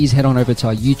podcast, please head on over to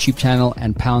our YouTube channel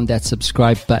and pound that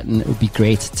subscribe button. It would be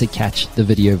great to catch the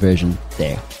video version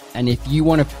there. And if you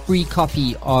want a free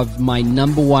copy of my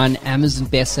 #1 Amazon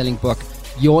best-selling book,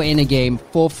 You're in a Game,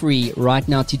 for free right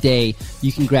now today,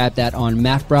 you can grab that on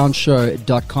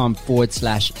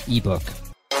mattbrownshow.com/ebook.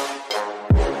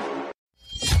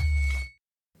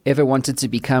 Ever wanted to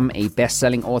become a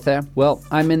best-selling author? Well,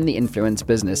 I'm in the influence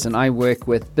business, and I work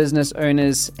with business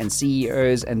owners and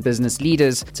CEOs and business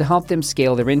leaders to help them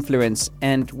scale their influence.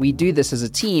 And we do this as a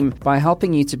team by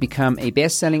helping you to become a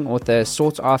best-selling author,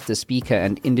 sought-after speaker,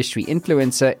 and industry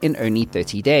influencer in only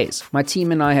 30 days. My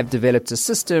team and I have developed a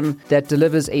system that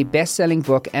delivers a best-selling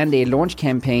book and a launch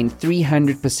campaign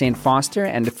 300% faster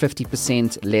and at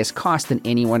 50% less cost than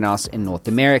anyone else in North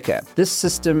America. This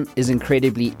system is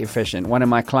incredibly efficient. One of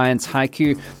my clients,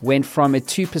 Haiku, went from a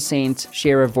 2%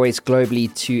 share of voice globally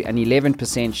to an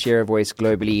 11% share of voice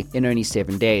globally in only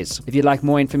 7 days. If you'd like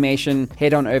more information,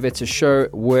 head on over to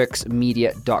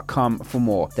showworksmedia.com for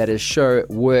more. That is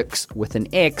showworks with an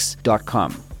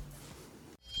X.com.